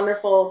retreats are a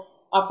wonderful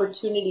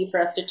opportunity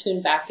for us to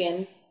tune back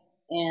in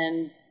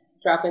and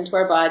drop into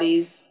our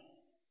bodies.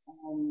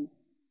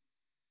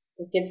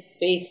 It gives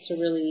space to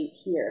really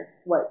hear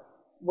what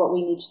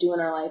we need to do in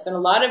our life. And a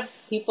lot of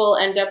people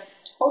end up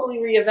totally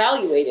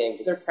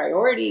reevaluating their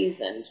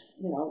priorities and,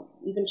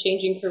 even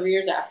changing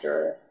careers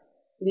after,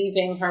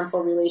 leaving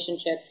harmful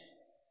relationships.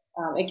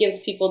 It gives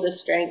people the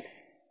strength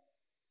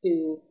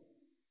to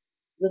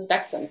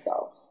respect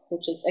themselves,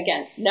 which is,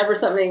 again, never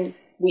something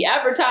we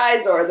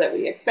advertise or that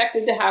we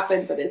expected to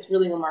happen, but it's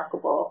really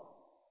remarkable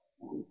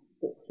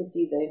to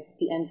see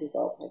the end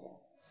result, I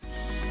guess.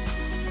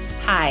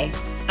 Hi,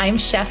 I'm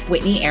Chef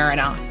Whitney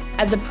Aronoff.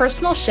 As a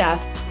personal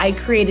chef, I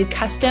created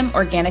custom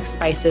organic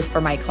spices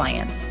for my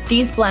clients.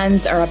 These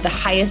blends are of the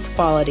highest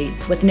quality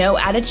with no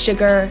added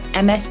sugar,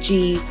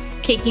 MSG,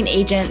 caking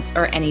agents,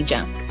 or any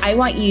junk. I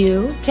want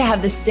you to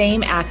have the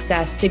same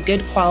access to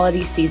good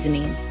quality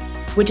seasonings,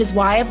 which is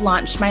why I've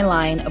launched my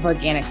line of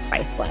organic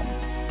spice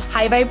blends.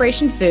 High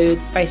Vibration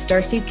Foods by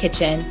Starseed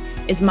Kitchen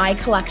is my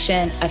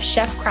collection of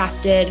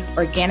chef-crafted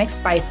organic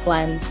spice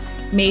blends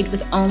made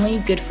with only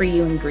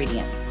good-for-you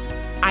ingredients.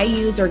 I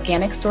use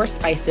organic source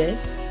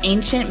spices,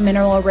 ancient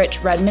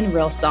mineral-rich Redmond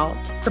real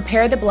salt,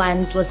 prepare the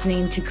blends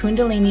listening to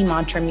Kundalini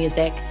mantra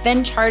music,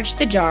 then charge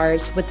the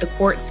jars with the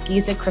quartz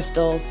Giza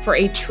crystals for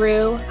a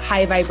true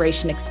high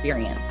vibration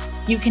experience.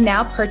 You can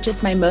now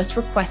purchase my most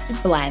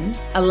requested blend,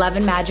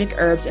 11 Magic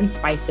Herbs and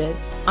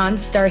Spices, on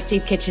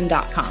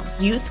starseedkitchen.com.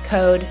 Use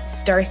code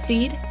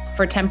STARSEED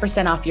for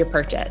 10% off your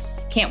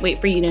purchase. Can't wait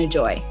for you to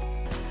enjoy.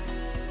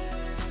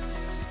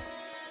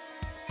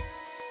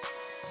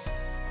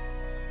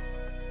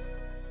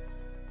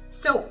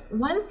 So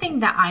one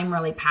thing that I'm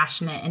really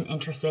passionate and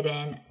interested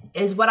in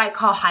is what I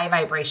call high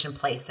vibration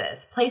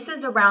places,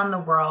 places around the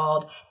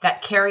world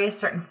that carry a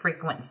certain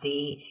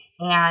frequency.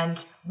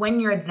 And when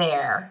you're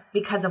there,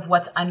 because of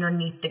what's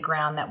underneath the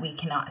ground that we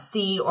cannot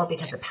see, or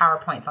because of power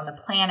points on the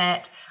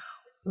planet,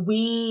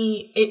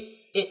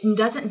 it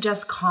doesn't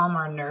just calm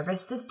our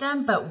nervous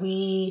system, but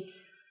we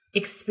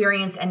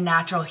experience a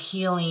natural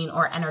healing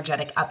or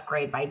energetic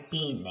upgrade by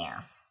being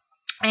there.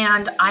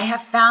 And I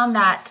have found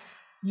that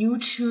you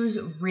choose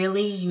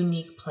really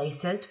unique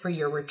places for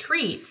your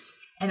retreats.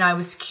 And I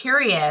was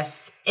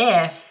curious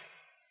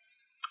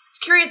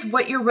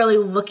what you're really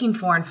looking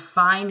for in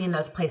finding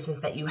those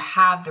places that you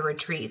have the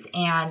retreats,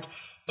 and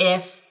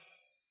if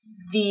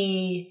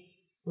the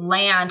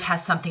land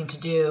has something to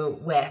do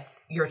with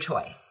your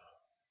choice.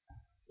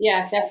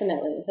 Yeah,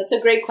 definitely. That's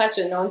a great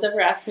question. No one's ever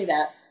asked me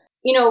that.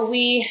 You know,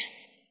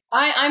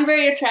 I'm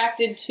very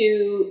attracted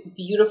to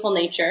beautiful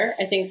nature.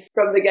 I think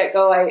from the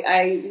get-go,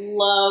 I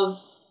love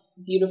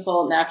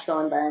beautiful natural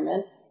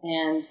environments,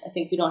 and I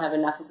think we don't have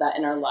enough of that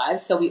in our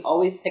lives, so we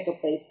always pick a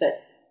place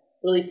that's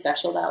really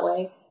special that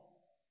way.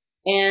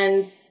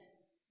 And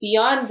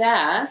beyond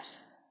that,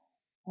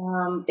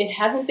 it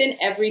hasn't been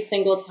every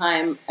single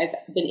time I've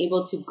been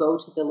able to go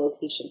to the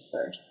location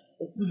first.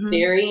 It's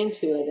very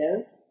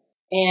intuitive,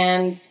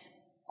 and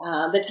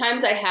the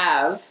times I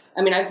have,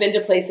 I mean, I've been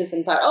to places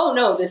and thought, oh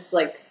no, there's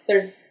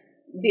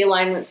the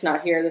alignment's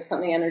not here, there's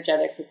something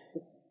energetic, it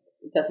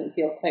doesn't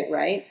feel quite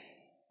right.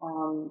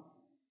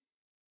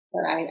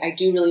 But I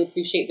do really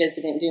appreciate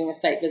doing a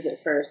site visit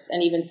first,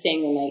 and even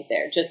staying the night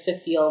there, just to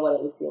feel what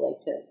it would feel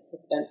like to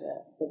spend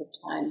a bit of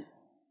time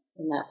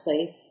in that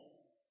place.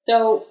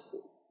 So,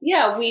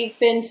 yeah, we've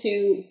been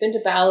to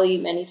Bali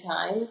many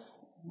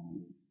times,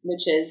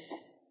 which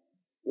is,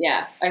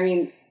 yeah, I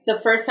mean,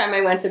 the first time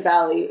I went to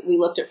Bali, we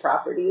looked at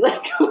property,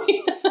 just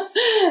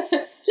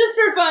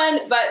for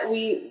fun, but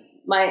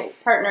my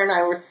partner and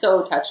I were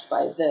so touched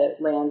by the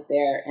land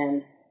there,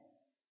 and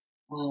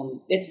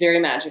it's very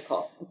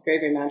magical. It's very,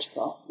 very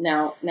magical.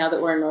 Now that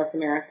we're in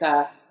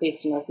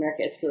based in North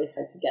America, it's really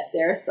hard to get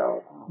there.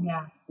 So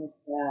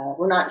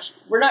we're not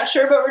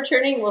sure about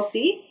returning. We'll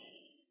see.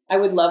 I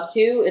would love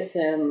to. It's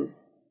a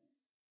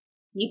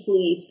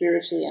deeply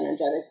spiritually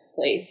energetic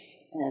place,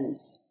 and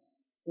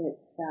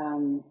it's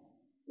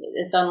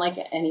unlike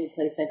any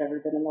place I've ever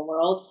been in the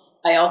world.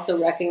 I also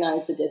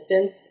recognize the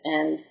distance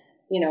and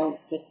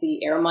just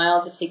the air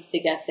miles it takes to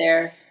get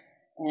there,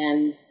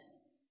 and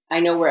I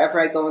know wherever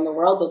I go in the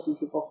world, there'll be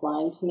people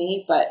flying to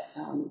me, but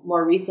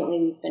more recently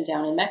we've been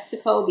down in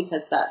Mexico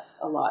because that's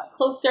a lot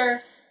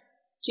closer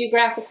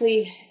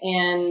geographically,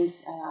 and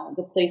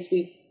the place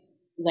we've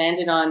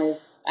landed on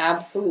is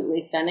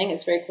absolutely stunning.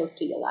 It's very close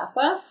to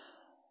Yelapa.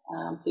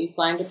 So you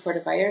fly into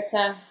Puerto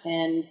Vallarta,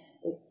 and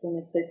it's in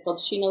this place called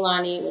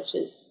Chinalani, which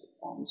is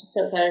just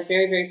outside a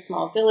very, very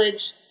small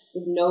village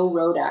with no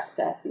road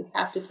access. You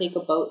have to take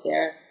a boat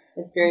there.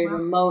 It's very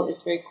remote.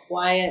 It's very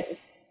quiet.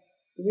 It's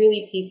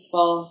really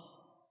peaceful,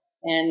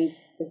 and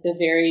it's a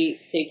very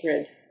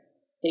sacred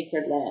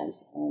land,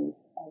 and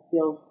I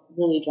feel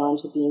really drawn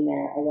to being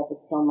there. I love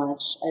it so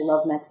much. I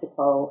love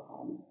Mexico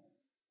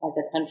as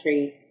a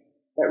country,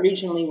 but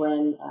regionally we're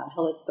in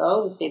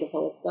Jalisco, the state of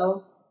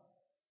Jalisco,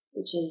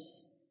 which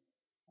is,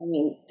 I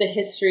mean, the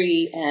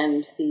history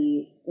and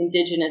the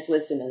indigenous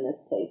wisdom in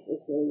this place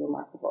is really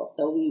remarkable.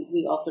 So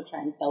we also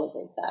try and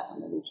celebrate that on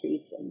the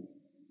retreats, and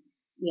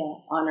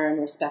honor and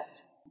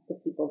respect the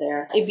people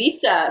there.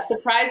 Ibiza,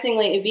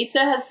 surprisingly,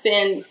 Ibiza has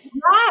been,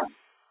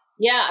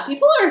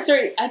 people are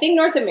I think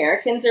North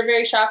Americans are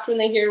very shocked when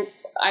they hear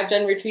I've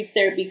done retreats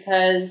there,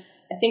 because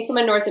I think from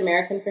a North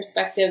American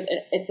perspective,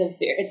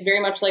 it's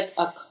very much like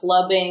a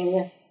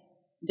clubbing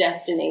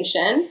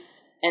destination.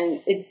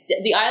 And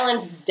the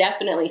island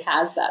definitely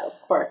has that, of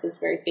course. It's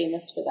very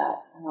famous for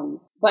that.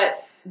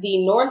 But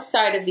the north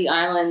side of the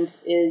island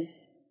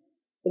is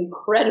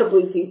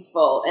incredibly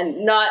peaceful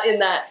and not in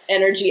that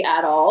energy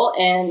at all.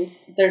 And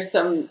there's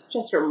some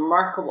just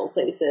remarkable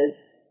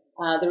places.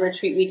 The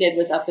retreat we did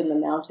was up in the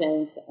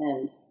mountains,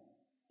 and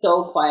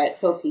so quiet,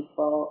 so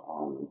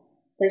peaceful.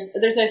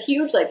 There's a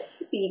huge like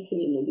hippie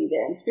community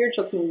there and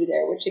spiritual community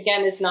there, which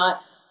again is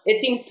not,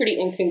 it seems pretty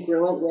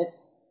incongruent with,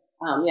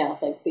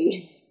 like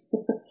the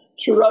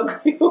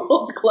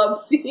drug-fueled club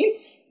scene.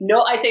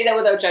 No, I say that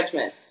without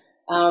judgment.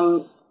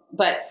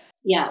 But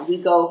yeah, we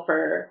go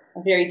for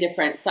a very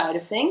different side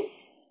of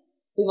things.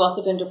 We've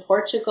also been to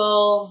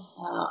Portugal,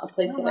 a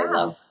place that I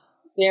love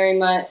very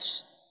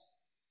much.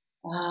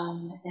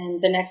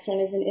 And the next one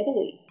is in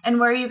Italy. And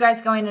where are you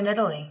guys going in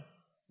Italy?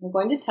 We're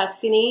going to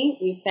Tuscany.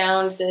 We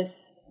found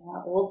this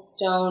old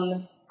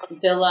stone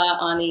villa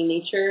on a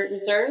nature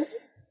reserve.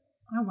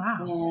 Oh, wow.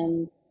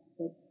 And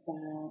it's,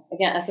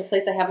 again, as a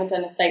place I haven't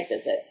done a site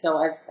visit. So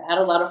I've had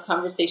a lot of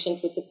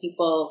conversations with the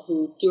people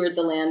who steward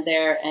the land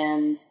there.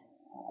 And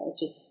I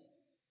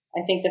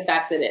think the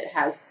fact that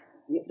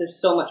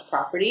there's so much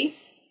property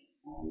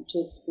to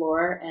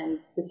explore. And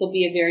this will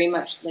be a very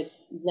much like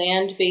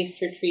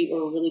land-based retreat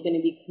where we're really going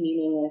to be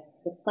communing with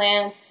the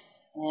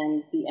plants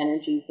and the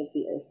energies of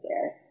the earth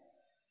there.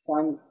 So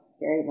I'm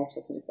very much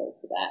looking forward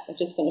to that. I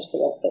just finished the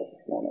website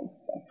this morning.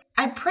 So.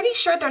 I'm pretty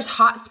sure there's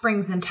hot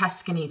springs in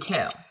Tuscany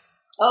too.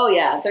 Oh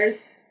yeah,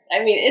 it's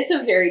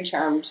a very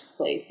charmed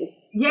place.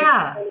 It's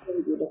so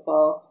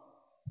beautiful.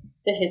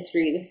 The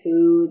history, the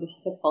food,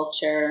 the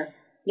culture.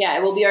 Yeah,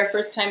 it will be our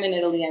first time in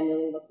Italy. I'm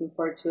really looking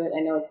forward to it.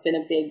 I know it's been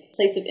a big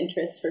place of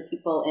interest for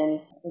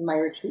people in my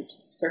retreat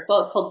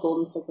circle. It's called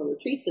Golden Circle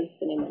Retreats, is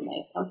the name of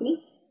my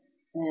company.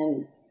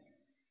 And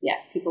yeah,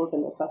 people have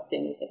been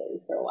requesting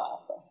Italy for a while,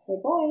 so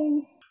we're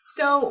going.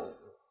 So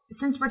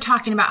since we're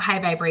talking about high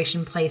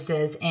vibration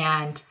places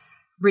and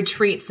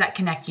retreats that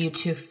connect you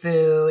to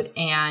food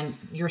and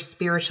your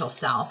spiritual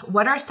self,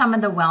 what are some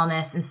of the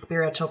wellness and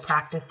spiritual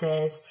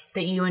practices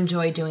that you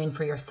enjoy doing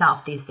for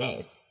yourself these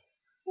days?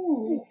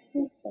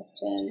 Nice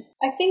question.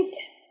 I think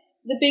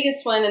the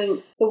biggest one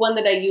and the one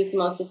that I use the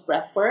most is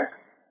breath work.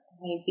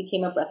 I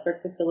became a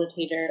breathwork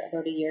facilitator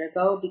about a year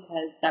ago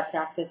because that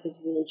practice has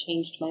really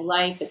changed my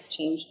life. It's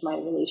changed my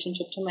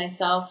relationship to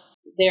myself.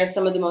 They are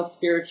some of the most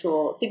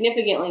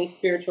significantly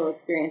spiritual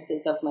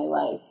experiences of my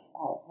life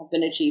have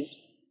been achieved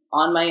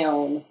on my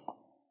own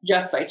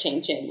just by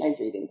changing my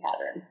breathing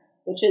pattern,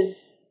 which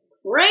is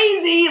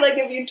crazy. Like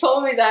if you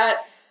told me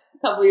that a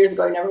couple of years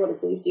ago, I never would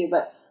have believed you,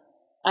 but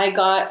I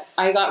got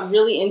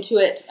really into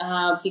it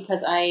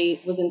because I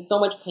was in so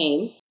much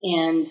pain,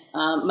 and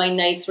my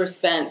nights were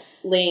spent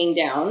laying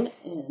down,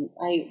 and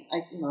I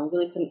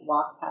really couldn't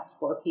walk past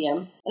 4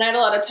 p.m. And I had a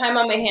lot of time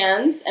on my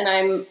hands, and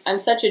I'm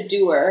such a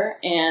doer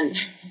and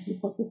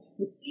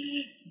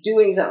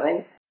doing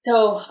something.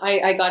 So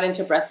I got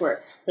into breath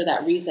work for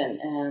that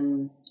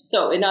reason.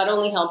 So it not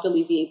only helped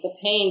alleviate the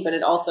pain, but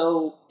it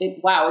opened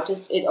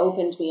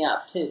me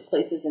up to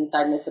places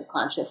inside my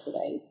subconscious that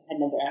I had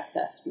never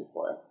accessed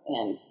before.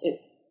 And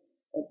it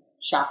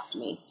shocked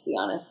me, to be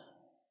honest.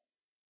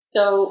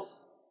 So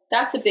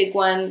that's a big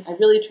one. I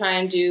really try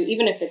and do,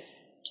 even if it's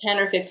 10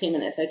 or 15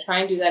 minutes, I try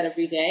and do that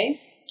every day.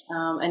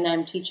 And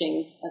I'm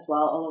teaching as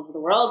well all over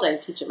the world. I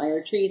teach at my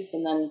retreats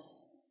and then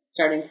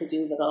starting to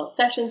do little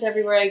sessions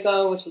everywhere I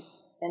go, which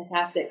is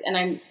fantastic. And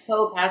I'm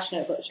so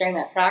passionate about sharing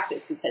that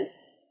practice because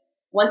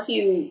once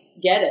you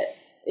get it,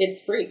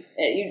 it's free.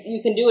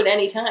 You can do it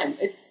anytime.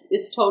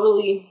 It's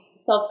totally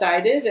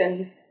self-guided,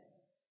 and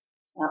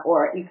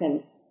or you can,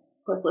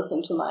 of course,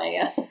 listen to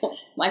my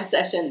my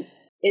sessions.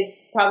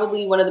 It's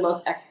probably one of the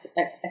most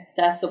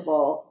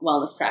accessible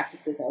wellness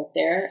practices out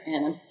there,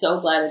 and I'm so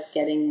glad it's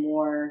getting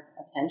more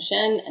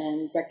attention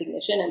and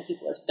recognition, and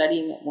people are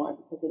studying it more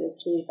because it is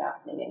truly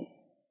fascinating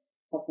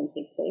what can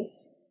take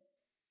place.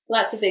 So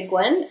that's a big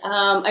one.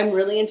 I'm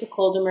really into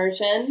cold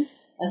immersion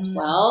as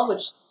well,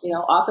 which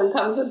often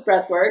comes with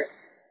breath work.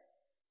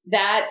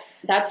 That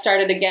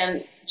started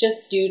again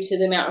just due to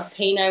the amount of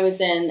pain I was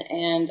in,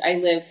 and I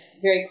live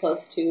very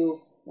close to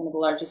one of the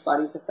largest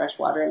bodies of fresh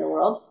water in the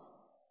world.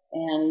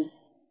 And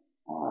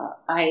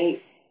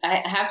I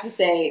have to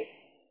say,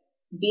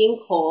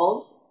 being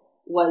cold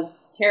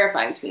was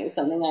terrifying to me. It was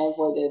something I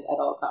avoided at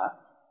all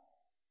costs.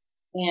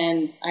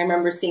 And I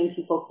remember seeing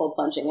people cold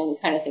plunging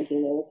and kind of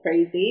thinking they were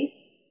crazy.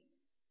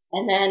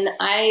 And then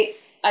I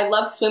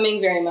love swimming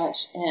very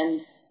much,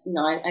 and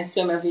I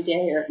swim every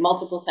day or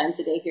multiple times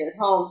a day here at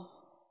home.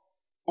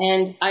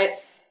 And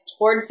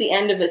towards the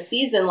end of a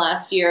season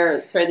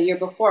the year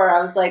before,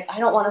 I was like, I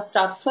don't want to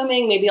stop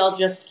swimming. Maybe I'll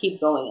just keep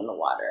going in the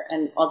water,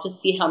 and I'll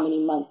just see how many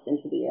months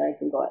into the year I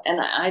can go.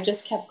 And I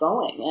just kept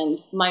going,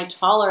 and my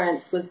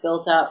tolerance was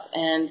built up.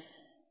 And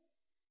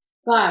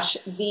gosh,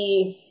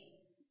 the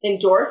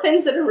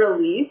endorphins that are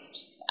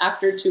released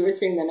after 2 or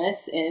 3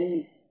 minutes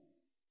in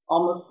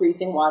almost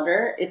freezing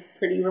water, it's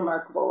pretty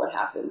remarkable what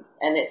happens.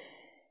 And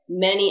it's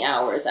many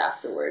hours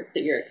afterwards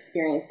that you're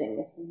experiencing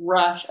this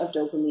rush of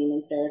dopamine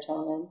and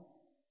serotonin.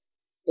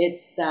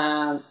 It's,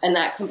 and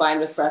that combined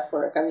with breath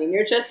work, I mean,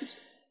 you're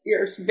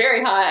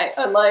very high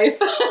on life.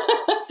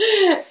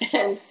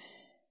 And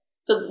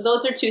so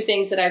those are 2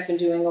 things that I've been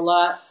doing a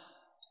lot.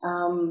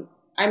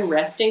 I'm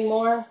resting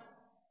more,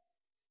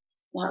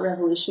 not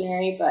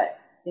revolutionary, but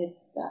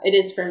it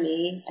is for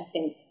me. I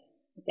think,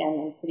 again,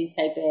 I'm pretty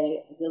type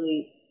A. I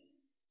really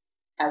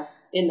have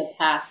in the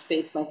past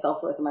based my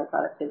self-worth on my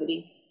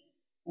productivity.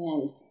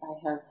 And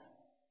I have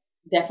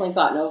definitely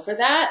gotten over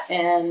that.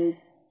 And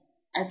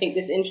I think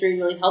this injury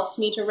really helped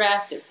me to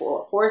rest. It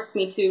forced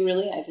me to,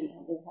 really. I didn't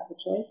really have a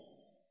choice.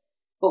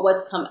 But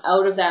what's come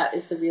out of that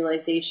is the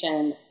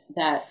realization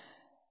that,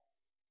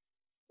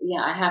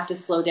 I have to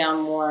slow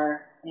down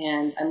more.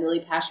 And I'm really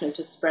passionate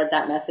to spread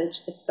that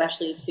message,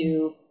 especially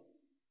to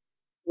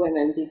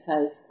women,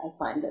 because I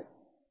find that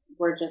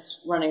we're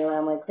just running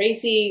around like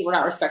crazy. We're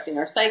not respecting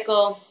our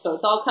cycle. So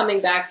it's all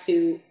coming back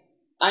to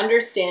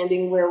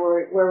understanding where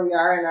we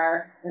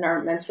are in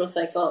our menstrual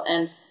cycle,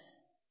 and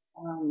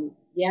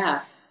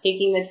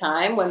taking the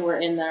time when we're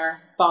in our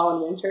fall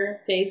and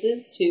winter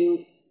phases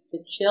to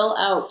chill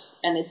out,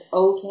 and it's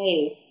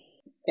okay.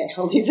 Okay,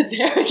 I'll leave it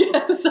there. I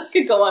guess I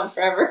could go on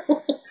forever.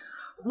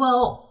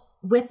 Well,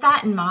 with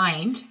that in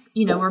mind,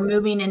 we're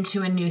moving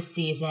into a new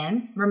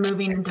season. We're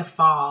moving into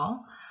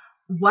fall.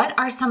 What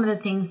are some of the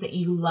things that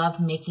you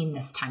love making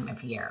this time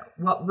of year?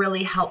 What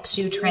really helps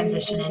you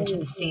transition into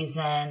the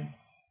season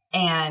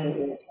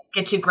and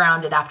get you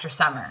grounded after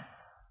summer?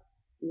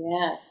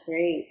 Yeah,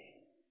 great.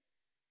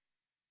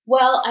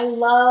 Well, I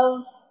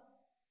love,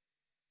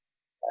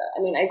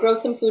 I grow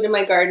some food in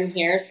my garden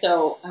here,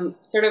 so I'm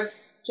sort of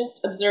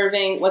just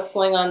observing what's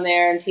going on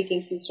there and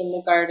taking cues from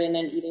the garden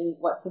and eating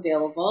what's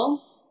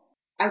available.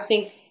 I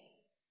think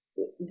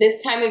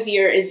this time of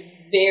year is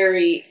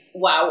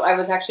I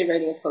was actually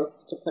writing a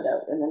post to put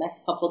out in the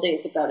next couple of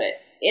days about it.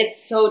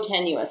 It's so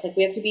tenuous.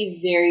 We have to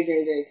be very,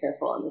 very, very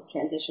careful in this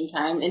transition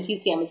time. In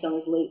TCM, it's known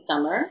as late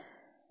summer,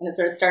 and it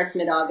sort of starts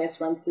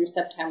mid-August, runs through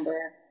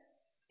September.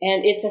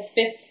 And it's a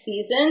fifth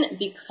season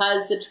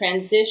because the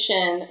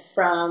transition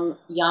from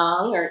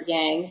yang or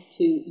yang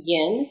to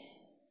yin,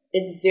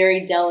 it's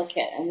very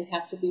delicate, and we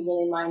have to be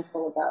really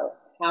mindful about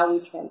how we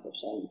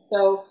transition.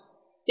 So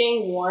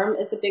staying warm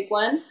is a big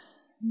one.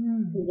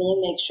 We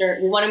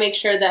want to make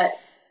sure that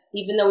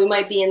even though we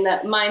might be in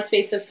the mind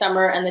space of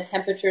summer and the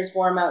temperatures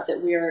warm out,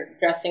 that we are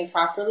dressing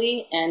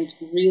properly and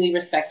really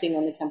respecting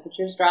when the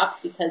temperatures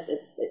drop, because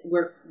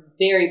we're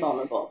very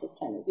vulnerable this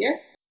time of year.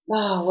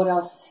 Oh, what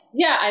else?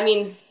 Yeah,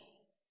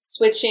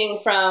 switching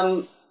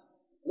from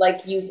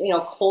using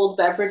cold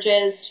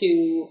beverages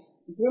to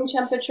room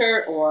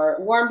temperature or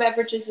warm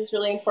beverages is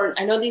really important.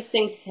 I know these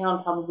things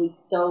sound probably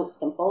so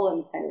simple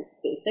and kind of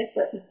basic,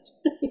 but it's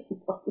really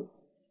important.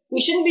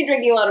 We shouldn't be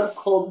drinking a lot of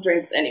cold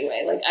drinks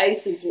anyway.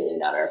 Ice is really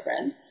not our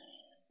friend.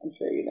 I'm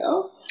sure you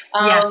know.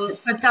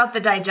 It puts out the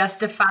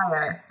digestive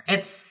fire.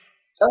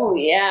 Oh,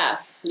 yeah.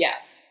 Yeah.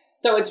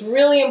 So it's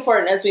really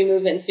important as we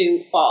move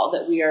into fall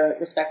that we are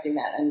respecting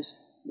that and,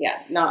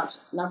 not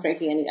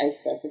drinking any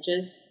iced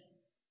beverages.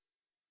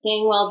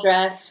 Staying well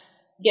dressed.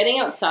 Getting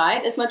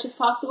outside as much as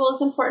possible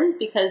is important,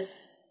 because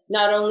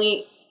not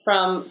only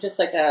from just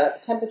a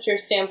temperature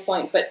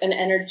standpoint, but an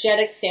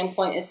energetic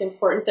standpoint, it's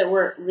important that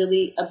we're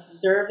really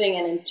observing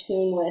and in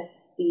tune with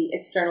the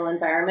external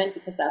environment,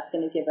 because that's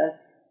going to give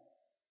us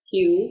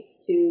cues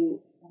to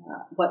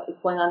what is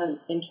going on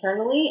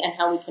internally and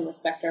how we can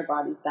respect our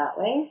bodies that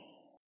way.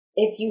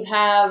 If you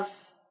have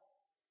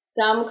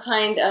some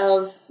kind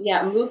of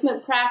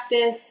movement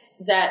practice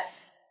that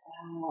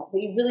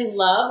you really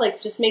love,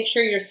 just make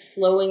sure you're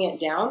slowing it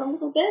down a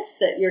little bit,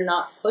 that you're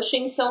not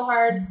pushing so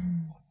hard.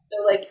 So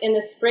in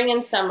the spring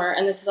and summer,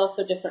 and this is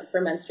also different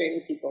for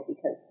menstruating people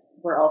because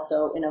we're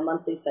also in a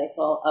monthly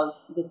cycle of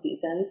the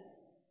seasons.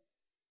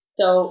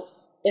 So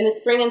in the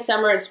spring and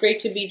summer, it's great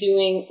to be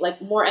doing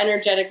more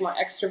energetic, more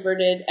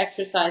extroverted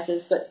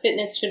exercises, but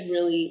fitness should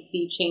really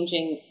be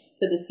changing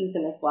to the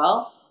season as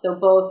well. So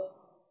both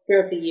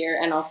throughout the year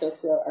and also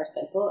throughout our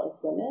cycle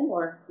as women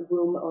or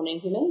womb-owning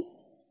humans.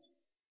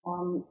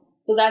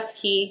 So that's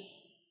key.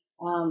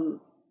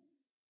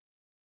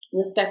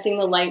 Respecting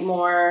the light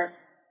more.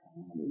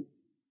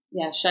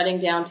 Shutting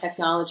down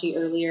technology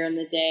earlier in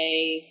the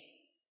day.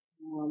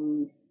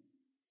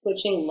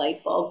 Switching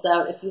light bulbs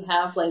out. If you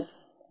have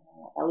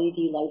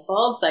LED light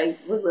bulbs, I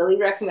would really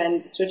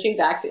recommend switching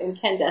back to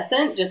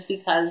incandescent, just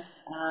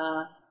because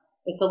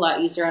it's a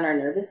lot easier on our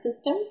nervous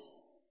system.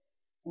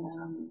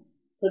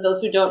 For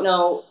those who don't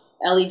know,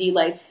 LED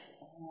lights,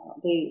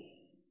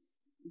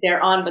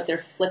 they're on, but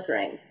they're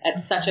flickering at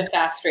such a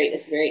fast rate.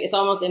 It's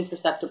almost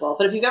imperceptible.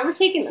 But if you've ever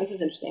taken, this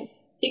is interesting,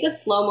 take a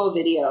slow-mo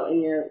video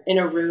in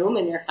a room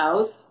in your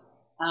house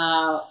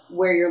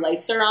where your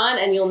lights are on,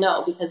 and you'll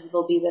know, because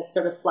there'll be this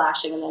sort of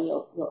flashing, and then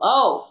you'll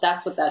oh,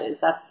 that's what that is.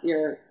 That's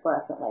your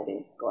fluorescent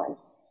lighting going.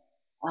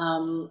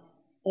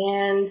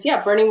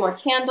 Burning more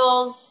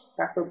candles,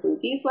 preferably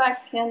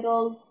beeswax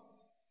candles.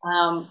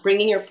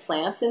 Bringing your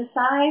plants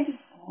inside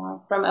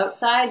from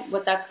outside.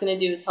 What that's going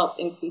to do is help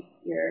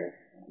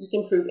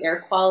improve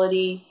air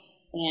quality,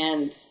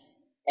 and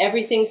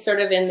everything's sort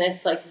of in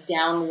this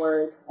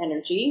downward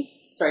energy.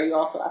 Sorry, you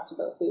also asked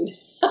about food.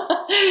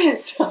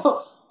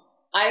 So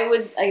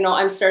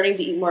I'm starting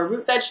to eat more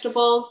root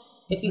vegetables.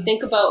 If you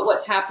think about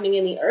what's happening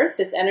in the earth,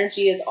 this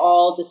energy is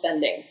all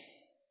descending.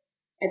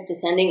 It's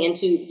descending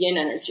into yin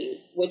energy,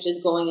 which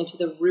is going into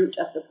the root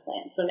of the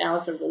plant. So now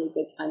is a really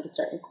good time to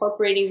start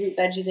incorporating root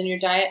veggies in your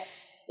diet.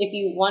 If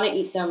you want to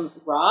eat them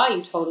raw,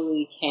 you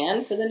totally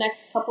can for the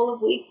next couple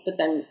of weeks, but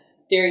then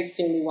very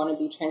soon we want to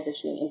be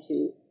transitioning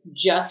into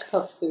just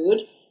cooked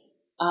food.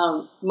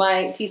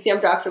 My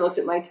TCM doctor looked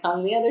at my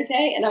tongue the other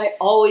day, and I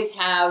always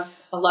have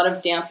a lot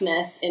of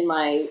dampness in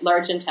my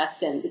large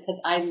intestine because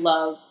I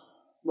love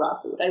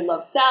raw food. I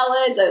love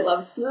salads. I love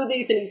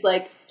smoothies. And he's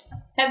like,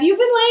 have you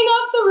been laying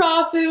off the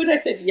raw food? I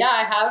said, yeah,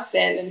 I have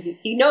been. And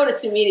he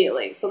noticed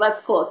immediately. So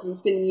that's cool because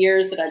it's been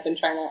years that I've been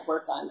trying to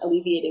work on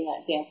alleviating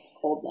that damp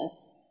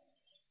coldness.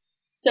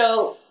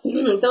 So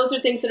those are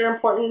things that are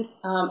important.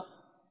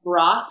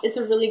 Broth is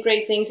a really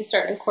great thing to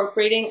start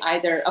incorporating,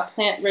 either a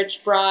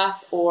plant-rich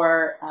broth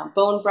or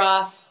bone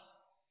broth.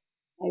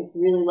 I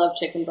really love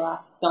chicken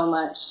broth so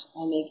much.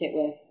 I make it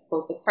with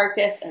both the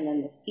carcass and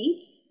then the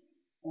feet.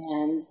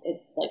 And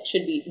it's like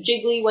should be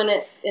jiggly when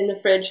it's in the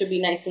fridge, should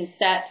be nice and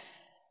set.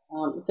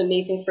 It's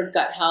amazing for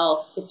gut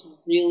health. It's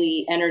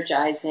really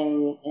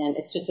energizing, and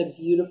it's just a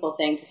beautiful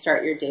thing to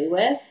start your day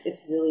with.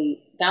 It's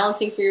really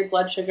balancing for your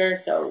blood sugar.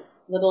 So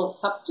little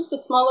cup, just a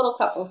small little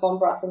cup of bone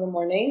broth in the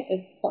morning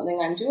is something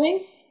I'm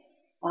doing.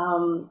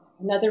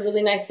 Another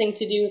really nice thing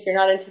to do if you're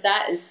not into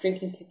that is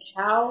drinking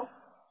cacao,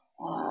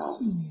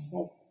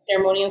 like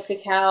ceremonial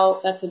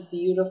cacao. That's a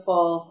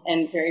beautiful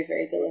and very,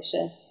 very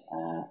delicious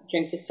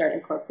drink to start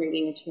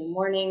incorporating into your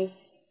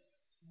mornings.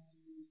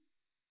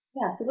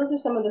 Yeah, so those are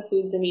some of the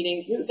foods I'm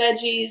eating. Root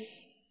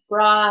veggies,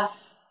 broth,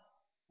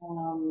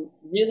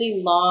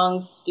 really long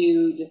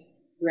stewed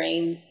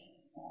grains.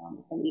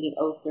 If I'm eating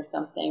oats or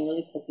something,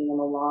 really cooking them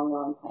a long,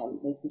 long time,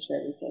 making sure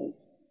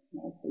everything's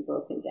nice and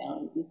broken down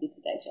and easy to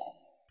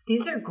digest.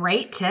 These are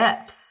great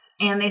tips,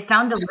 and they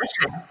sound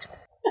delicious.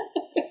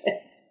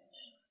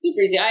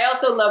 Super easy. I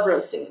also love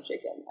roasting a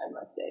chicken, I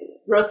must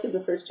say. Roasted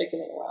the first chicken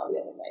in a while the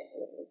other night.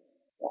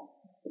 It's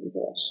pretty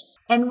delicious.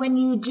 And when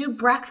you do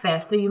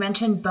breakfast, so you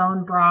mentioned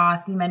bone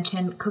broth, you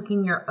mentioned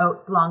cooking your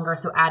oats longer,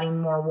 so adding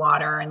more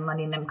water and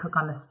letting them cook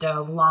on the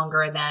stove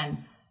longer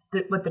than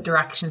what the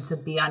directions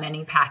would be on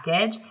any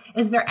package.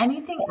 Is there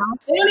anything else?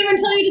 They don't even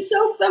tell you to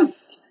soak them.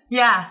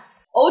 Yeah.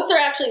 Oats are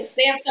actually,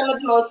 they have some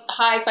of the most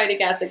high phytic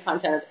acid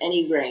content of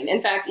any grain.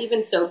 In fact,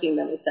 even soaking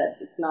them is said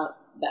it's not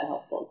that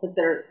helpful because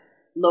they're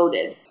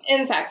loaded.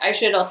 In fact, I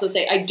should also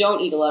say I don't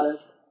eat a lot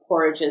of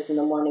porridges in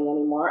the morning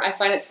anymore. I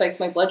find it spikes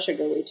my blood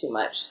sugar way too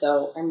much.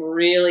 So I'm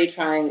really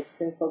trying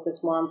to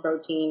focus more on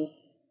protein,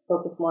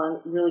 focus more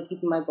on really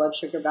keeping my blood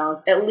sugar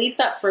balanced, at least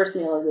that first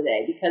meal of the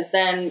day, because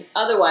then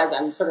otherwise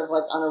I'm sort of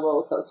like on a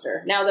roller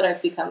coaster. Now that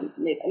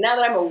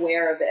I'm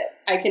aware of it,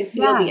 I can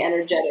feel the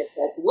energetic,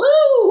 like,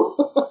 woo!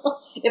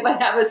 if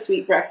I have a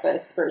sweet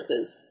breakfast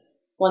versus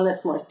one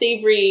that's more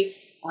savory.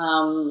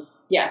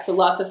 So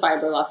lots of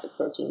fiber, lots of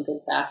protein, good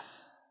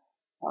fats.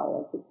 That's how I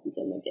like to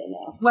begin my day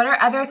now. What are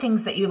other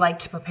things that you like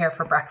to prepare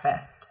for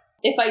breakfast?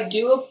 If I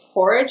do a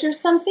porridge or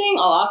something,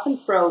 I'll often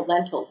throw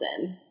lentils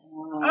in.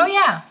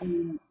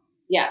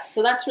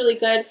 So that's really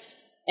good.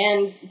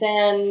 And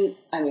then,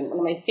 one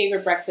of my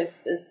favorite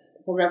breakfasts is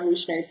the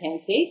revolutionary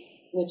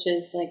pancakes, which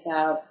is like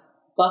a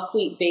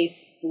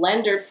buckwheat-based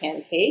blender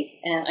pancake.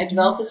 And I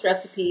developed this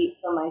recipe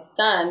for my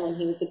son when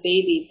he was a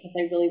baby because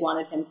I really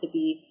wanted him to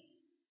be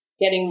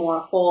getting more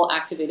whole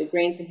activated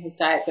grains in his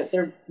diet. But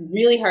they're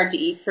really hard to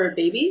eat for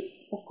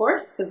babies, of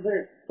course, because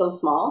they're so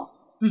small.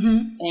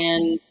 Mm-hmm.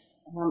 And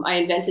I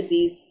invented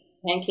these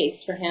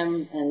pancakes for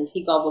him, and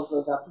he gobbles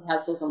those up. He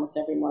has those almost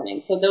every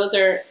morning. So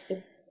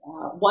it's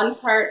 1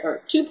 part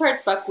or 2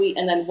 parts buckwheat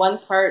and then 1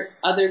 part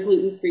other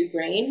gluten-free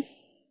grain,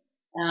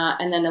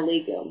 and then a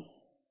legume.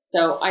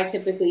 So I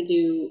typically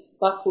do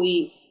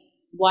buckwheat,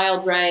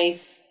 wild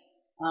rice,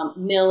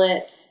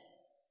 millet,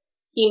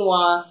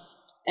 quinoa,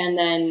 and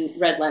then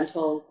red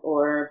lentils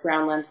or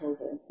brown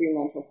lentils or green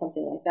lentils,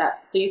 something like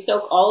that. So you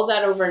soak all of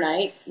that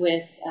overnight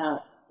with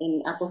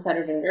in apple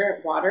cider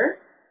vinegar, water,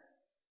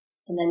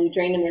 and then you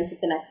drain and rinse it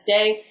the next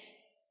day.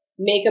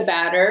 Make a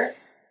batter,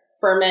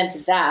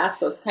 ferment that,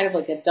 so it's kind of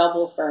like a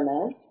double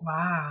ferment.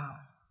 Wow.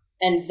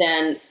 And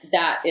then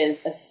that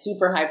is a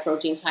super high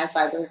protein, high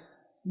fiber,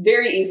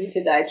 very easy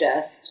to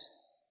digest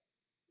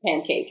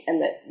pancake,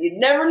 and that you'd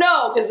never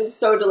know because it's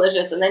so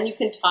delicious. And then you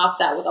can top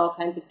that with all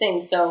kinds of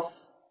things. So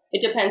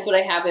it depends what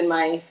I have in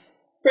my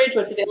fridge,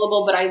 what's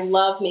available, but I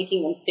love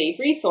making them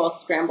savory. So I'll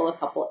scramble a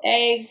couple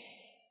eggs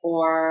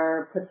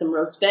or put some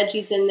roast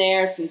veggies in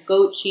there, some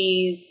goat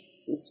cheese,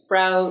 some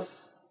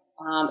sprouts.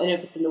 And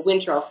if it's in the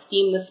winter, I'll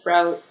steam the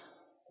sprouts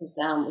because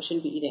we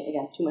shouldn't be eating,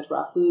 again, too much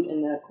raw food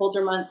in the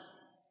colder months.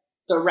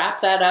 So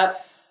wrap that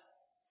up.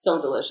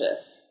 So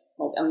delicious.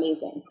 Like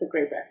amazing. It's a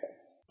great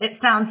breakfast. It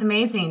sounds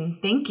amazing.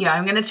 Thank you.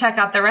 I'm going to check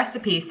out the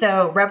recipe.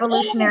 So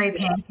revolutionary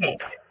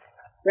pancakes.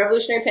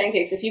 Revolutionary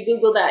pancakes. If you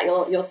Google that,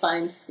 you'll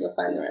find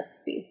the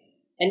recipe.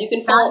 And you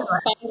can find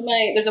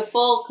there's a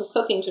full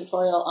cooking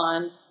tutorial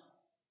on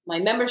my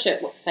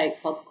membership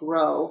website called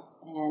Grow.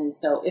 And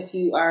so if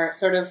you are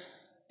sort of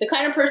the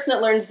kind of person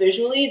that learns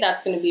visually,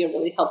 that's going to be a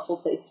really helpful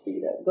place for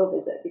you to go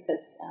visit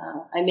because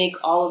I make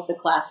all of the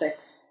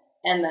classics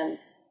and then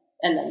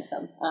and then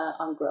some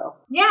on Grow.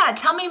 Yeah,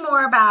 tell me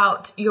more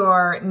about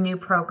your new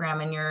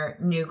program and your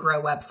new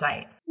Grow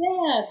website.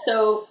 Yeah,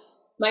 so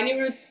My New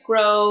Roots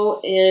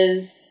Grow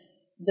is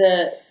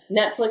the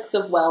Netflix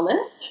of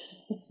wellness,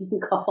 it's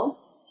been called.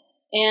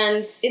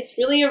 And it's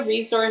really a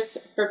resource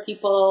for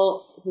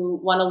people who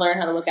want to learn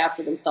how to look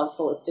after themselves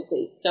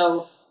holistically.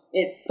 So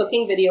it's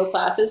cooking video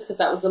classes, because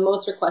that was the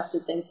most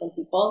requested thing from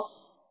people.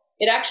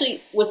 It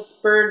actually was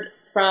spurred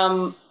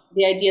from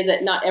the idea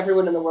that not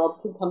everyone in the world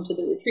could come to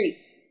the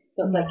retreats.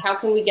 So it's like, how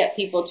can we get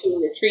people to a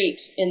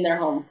retreat in their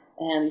home?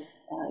 And,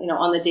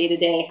 on the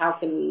day-to-day, how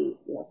can we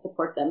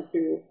support them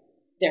through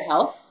their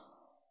health?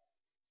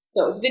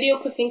 So it's video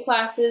cooking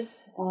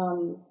classes,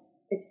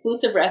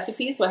 exclusive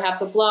recipes. So I have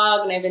the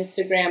blog and I have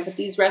Instagram, but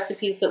these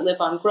recipes that live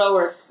on Grow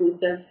are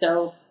exclusive.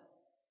 So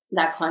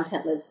that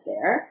content lives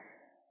there.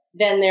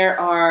 Then there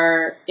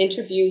are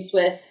interviews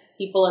with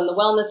people in the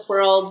wellness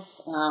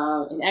worlds,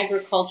 in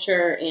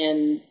agriculture,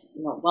 in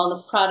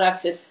wellness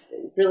products. It's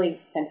really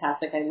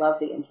fantastic. I love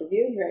the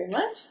interviews very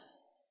much.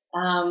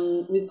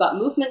 We've got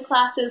movement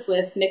classes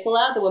with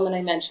Nicola, the woman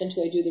I mentioned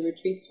who I do the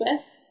retreats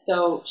with.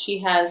 So she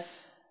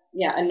has,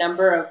 a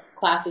number of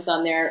classes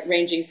on there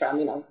ranging from,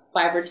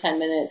 5 or 10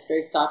 minutes,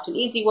 very soft and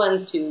easy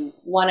ones, to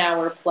 1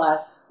 hour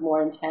plus,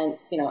 more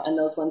intense, and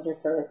those ones are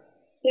for,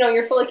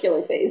 your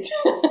follicular phase,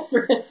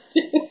 for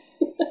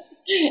instance.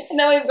 And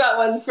then we've got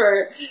ones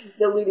for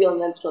the luteal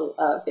menstrual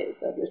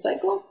phase of your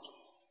cycle.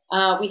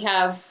 We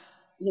have,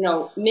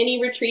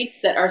 mini retreats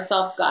that are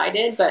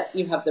self-guided, but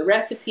you have the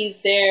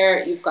recipes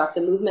there. You've got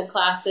the movement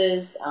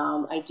classes.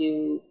 I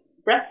do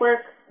breath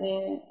work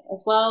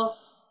as well.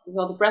 There's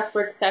all the breath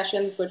work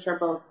sessions, which are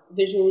both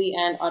visually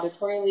and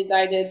auditorially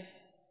guided.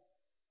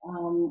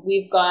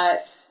 We've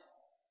got,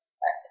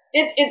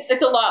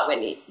 it's a lot,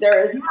 Whitney.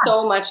 There is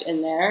so much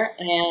in there.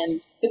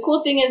 And the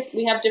cool thing is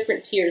we have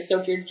different tiers. So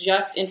if you're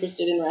just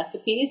interested in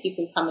recipes, you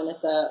can come in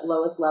at the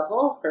lowest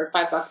level for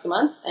 $5 a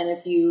month. And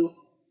if you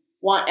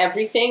want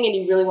everything and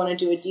you really want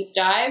to do a deep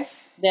dive,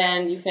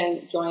 then you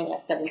can join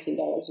at $17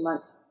 a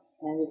month.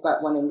 And we've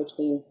got one in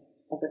between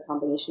as a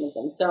combination of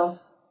them. So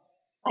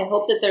I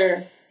hope that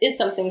there is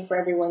something for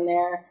everyone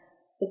there.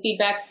 The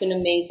feedback's been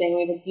amazing.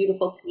 We have a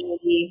beautiful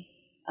community.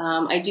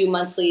 I do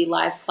monthly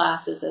live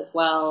classes as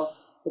well,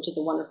 which is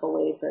a wonderful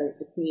way for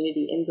the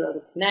community in Grow to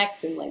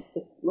connect and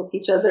just look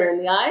each other in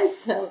the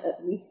eyes,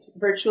 at least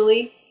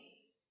virtually.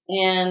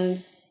 And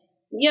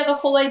the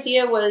whole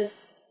idea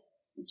was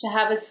to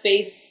have a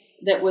space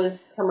that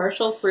was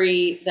commercial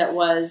free, that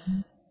was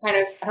kind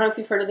of, I don't know if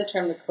you've heard of the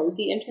term, the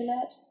cozy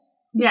internet.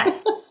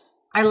 Yes,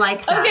 I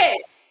like that. Okay.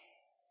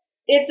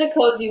 It's a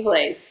cozy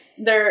place.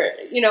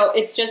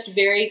 It's just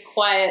very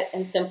quiet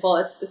and simple.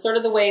 It's sort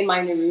of the way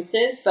My New Roots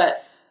is,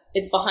 but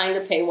it's behind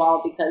a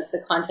paywall because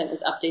the content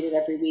is updated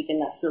every week,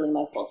 and that's really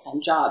my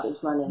full-time job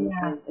is running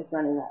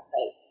that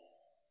site.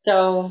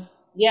 So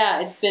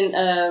it's been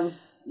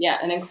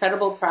an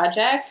incredible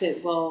project.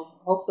 It will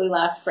hopefully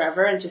last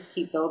forever and just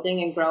keep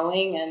building and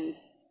growing and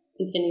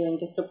continuing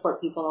to support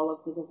people all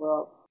over the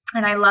world.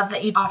 And I love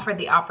that you offer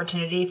the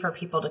opportunity for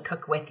people to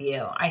cook with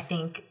you. I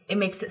think it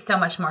makes it so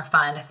much more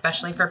fun,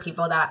 especially for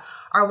people that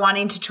are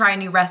wanting to try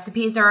new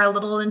recipes or are a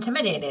little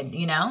intimidated,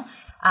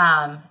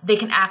 They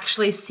can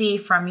actually see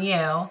from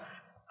you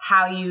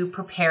how you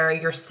prepare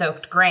your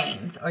soaked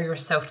grains or your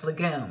soaked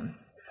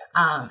legumes.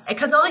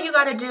 Because all you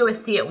got to do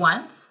is see it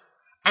once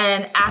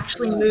and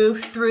actually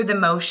move through the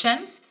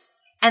motion,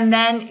 and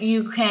then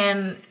you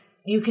can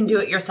do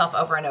it yourself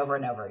over and over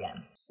and over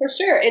again. For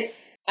sure.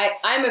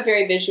 I'm a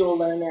very visual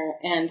learner,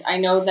 and I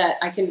know that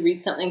I can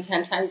read something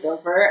 10 times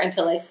over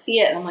until I see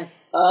it, and I'm like,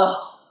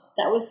 oh,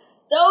 that was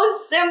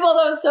so simple.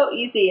 That was so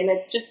easy. And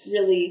it's just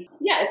really,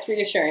 it's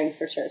reassuring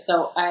for sure.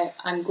 So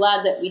I'm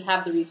glad that we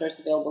have the resource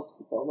available to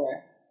people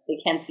where they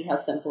can see how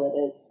simple it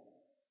is.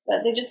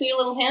 But they just need a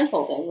little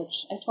hand-holding,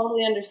 which I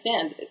totally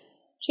understand.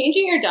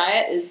 Changing your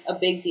diet is a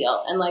big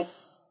deal. And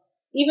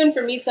even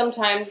for me,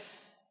 sometimes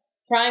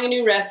trying a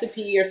new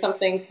recipe or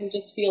something can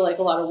just feel like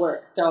a lot of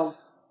work. So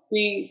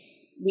we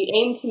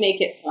aim to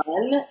make it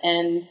fun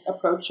and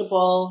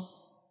approachable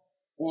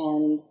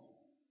and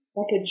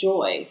like a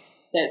joy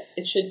that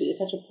it should be. It's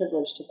such a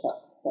privilege to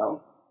cook.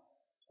 So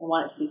I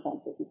want it to be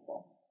fun for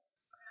people.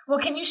 Well,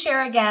 can you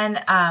share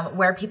again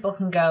where people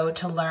can go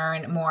to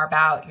learn more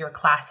about your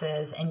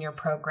classes and your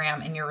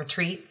program and your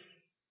retreats?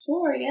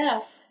 Sure, yeah.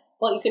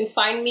 Well, you can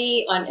find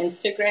me on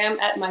Instagram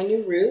at My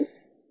New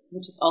Roots,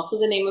 which is also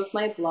the name of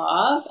my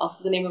blog,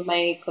 also the name of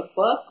my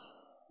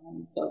cookbooks.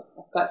 So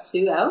I've got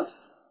 2 out.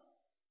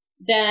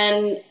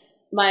 Then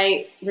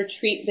my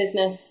retreat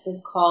business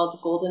is called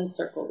Golden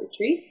Circle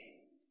Retreats.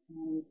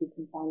 You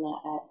can find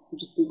that you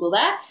just Google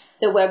that.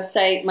 The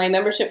website, my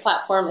membership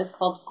platform is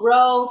called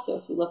Grow. So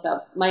if you look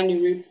up My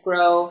New Roots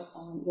Grow,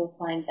 you'll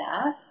find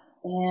that.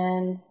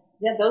 And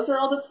those are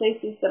all the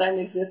places that I'm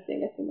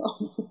existing at the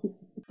moment.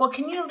 Well,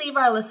 can you leave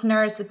our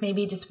listeners with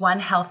maybe just one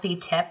healthy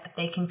tip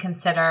they can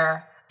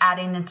consider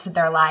adding into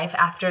their life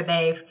after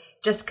they've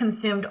just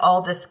consumed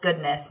all this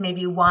goodness?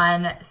 Maybe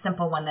one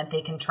simple one that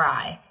they can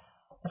try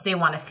if they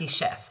want to see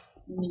shifts.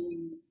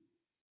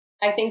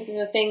 I think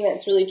the thing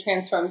that's really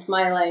transformed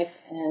my life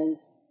and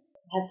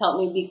has helped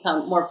me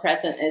become more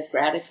present is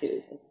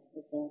gratitude. Is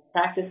a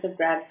practice of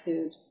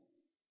gratitude,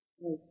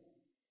 is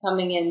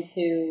coming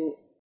into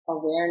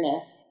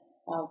awareness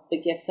of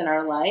the gifts in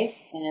our life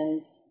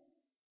and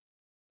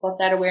what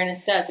that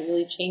awareness does. It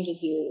really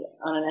changes you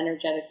on an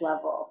energetic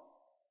level.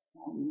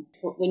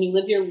 When you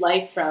live your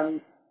life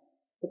from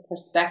the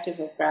perspective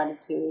of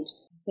gratitude,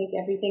 I think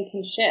everything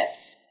can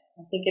shift.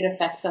 I think it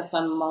affects us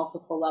on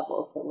multiple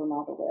levels that we're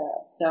not aware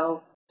of.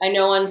 So I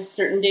know on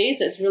certain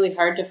days it's really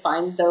hard to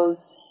find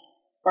those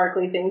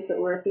sparkly things that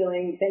we're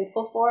feeling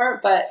thankful for,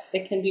 but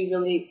it can be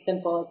really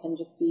simple. It can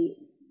just be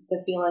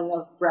the feeling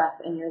of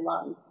breath in your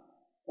lungs,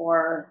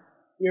 or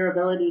your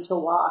ability to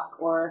walk,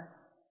 or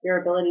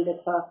your ability to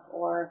cook,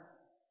 or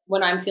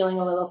when I'm feeling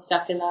a little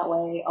stuck in that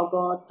way, I'll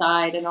go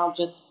outside and I'll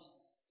just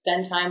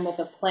spend time with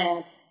a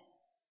plant.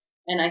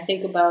 And I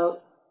think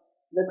about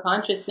the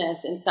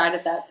consciousness inside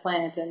of that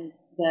plant and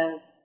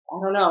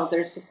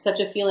there's just such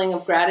a feeling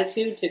of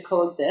gratitude to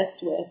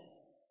coexist with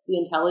the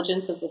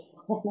intelligence of this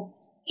planet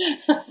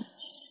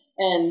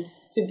and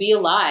to be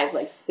alive.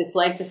 Like, this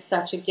life is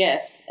such a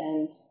gift,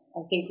 and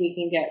I think we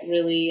can get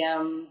really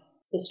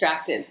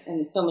distracted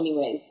in so many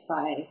ways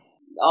by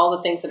all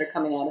the things that are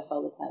coming at us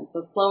all the time.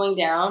 So slowing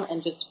down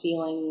and just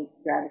feeling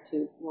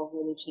gratitude will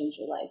really change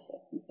your life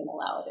if you can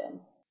allow it in.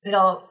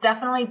 It'll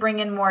definitely bring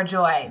in more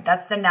joy.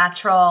 That's the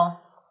natural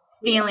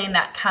feeling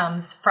that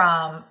comes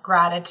from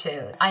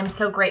gratitude. I'm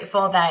so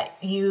grateful that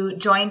you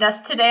joined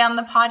us today on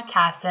the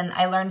podcast, and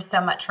I learned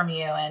so much from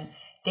you, and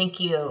thank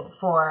you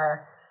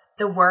for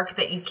the work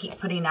that you keep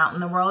putting out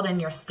in the world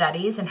and your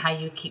studies and how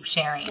you keep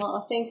sharing.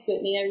 Well, thanks,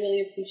 Whitney. I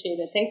really appreciate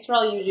it. Thanks for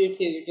all you do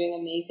too. You're doing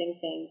amazing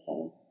things,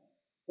 and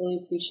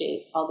really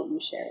appreciate all that you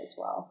share as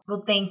well.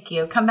 Well, thank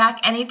you. Come back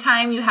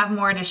anytime you have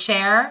more to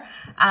share.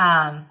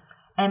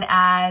 And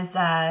as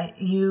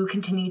you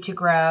continue to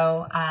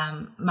grow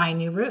My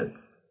New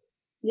Roots.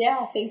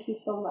 Yeah, thank you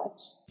so much.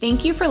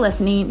 Thank you for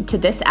listening to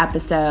this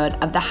episode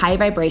of the High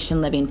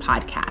Vibration Living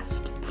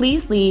Podcast.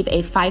 Please leave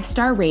a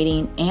 5-star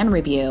rating and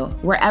review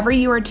wherever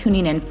you are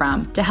tuning in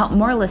from to help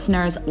more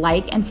listeners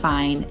like and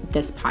find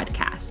this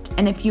podcast.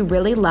 And if you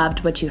really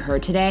loved what you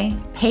heard today,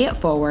 pay it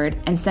forward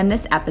and send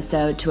this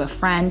episode to a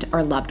friend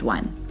or loved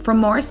one. For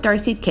more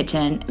Starseed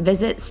Kitchen,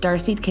 visit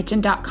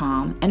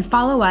starseedkitchen.com and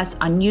follow us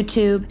on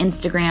YouTube,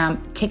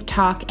 Instagram,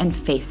 TikTok, and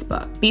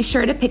Facebook. Be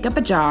sure to pick up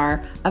a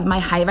jar of my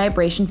High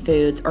Vibration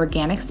Foods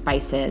organic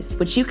spices,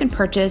 which you can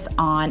purchase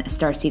on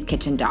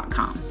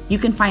starseedkitchen.com. You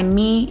can find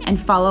me and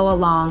follow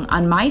along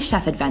on my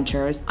chef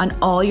adventures on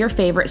all your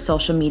favorite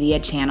social media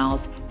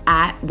channels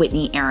at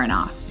Whitney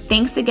Aronoff.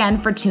 Thanks again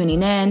for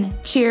tuning in.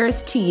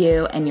 Cheers to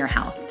you and your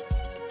health.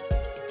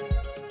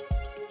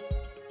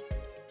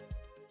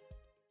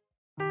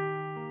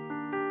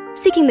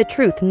 Seeking the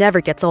truth never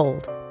gets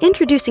old.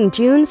 Introducing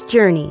June's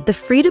Journey, the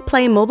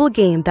free-to-play mobile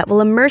game that will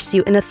immerse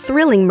you in a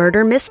thrilling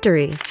murder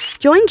mystery.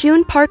 Join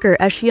June Parker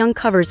as she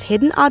uncovers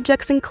hidden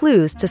objects and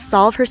clues to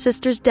solve her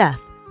sister's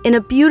death in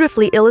a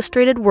beautifully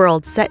illustrated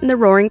world set in the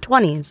Roaring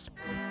 '20s.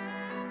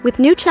 With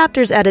new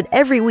chapters added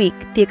every week,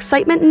 the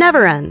excitement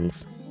never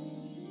ends.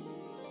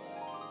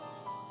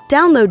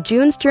 Download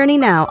June's Journey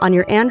now on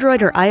your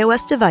Android or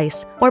iOS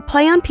device, or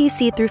play on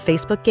PC through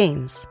Facebook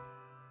Games.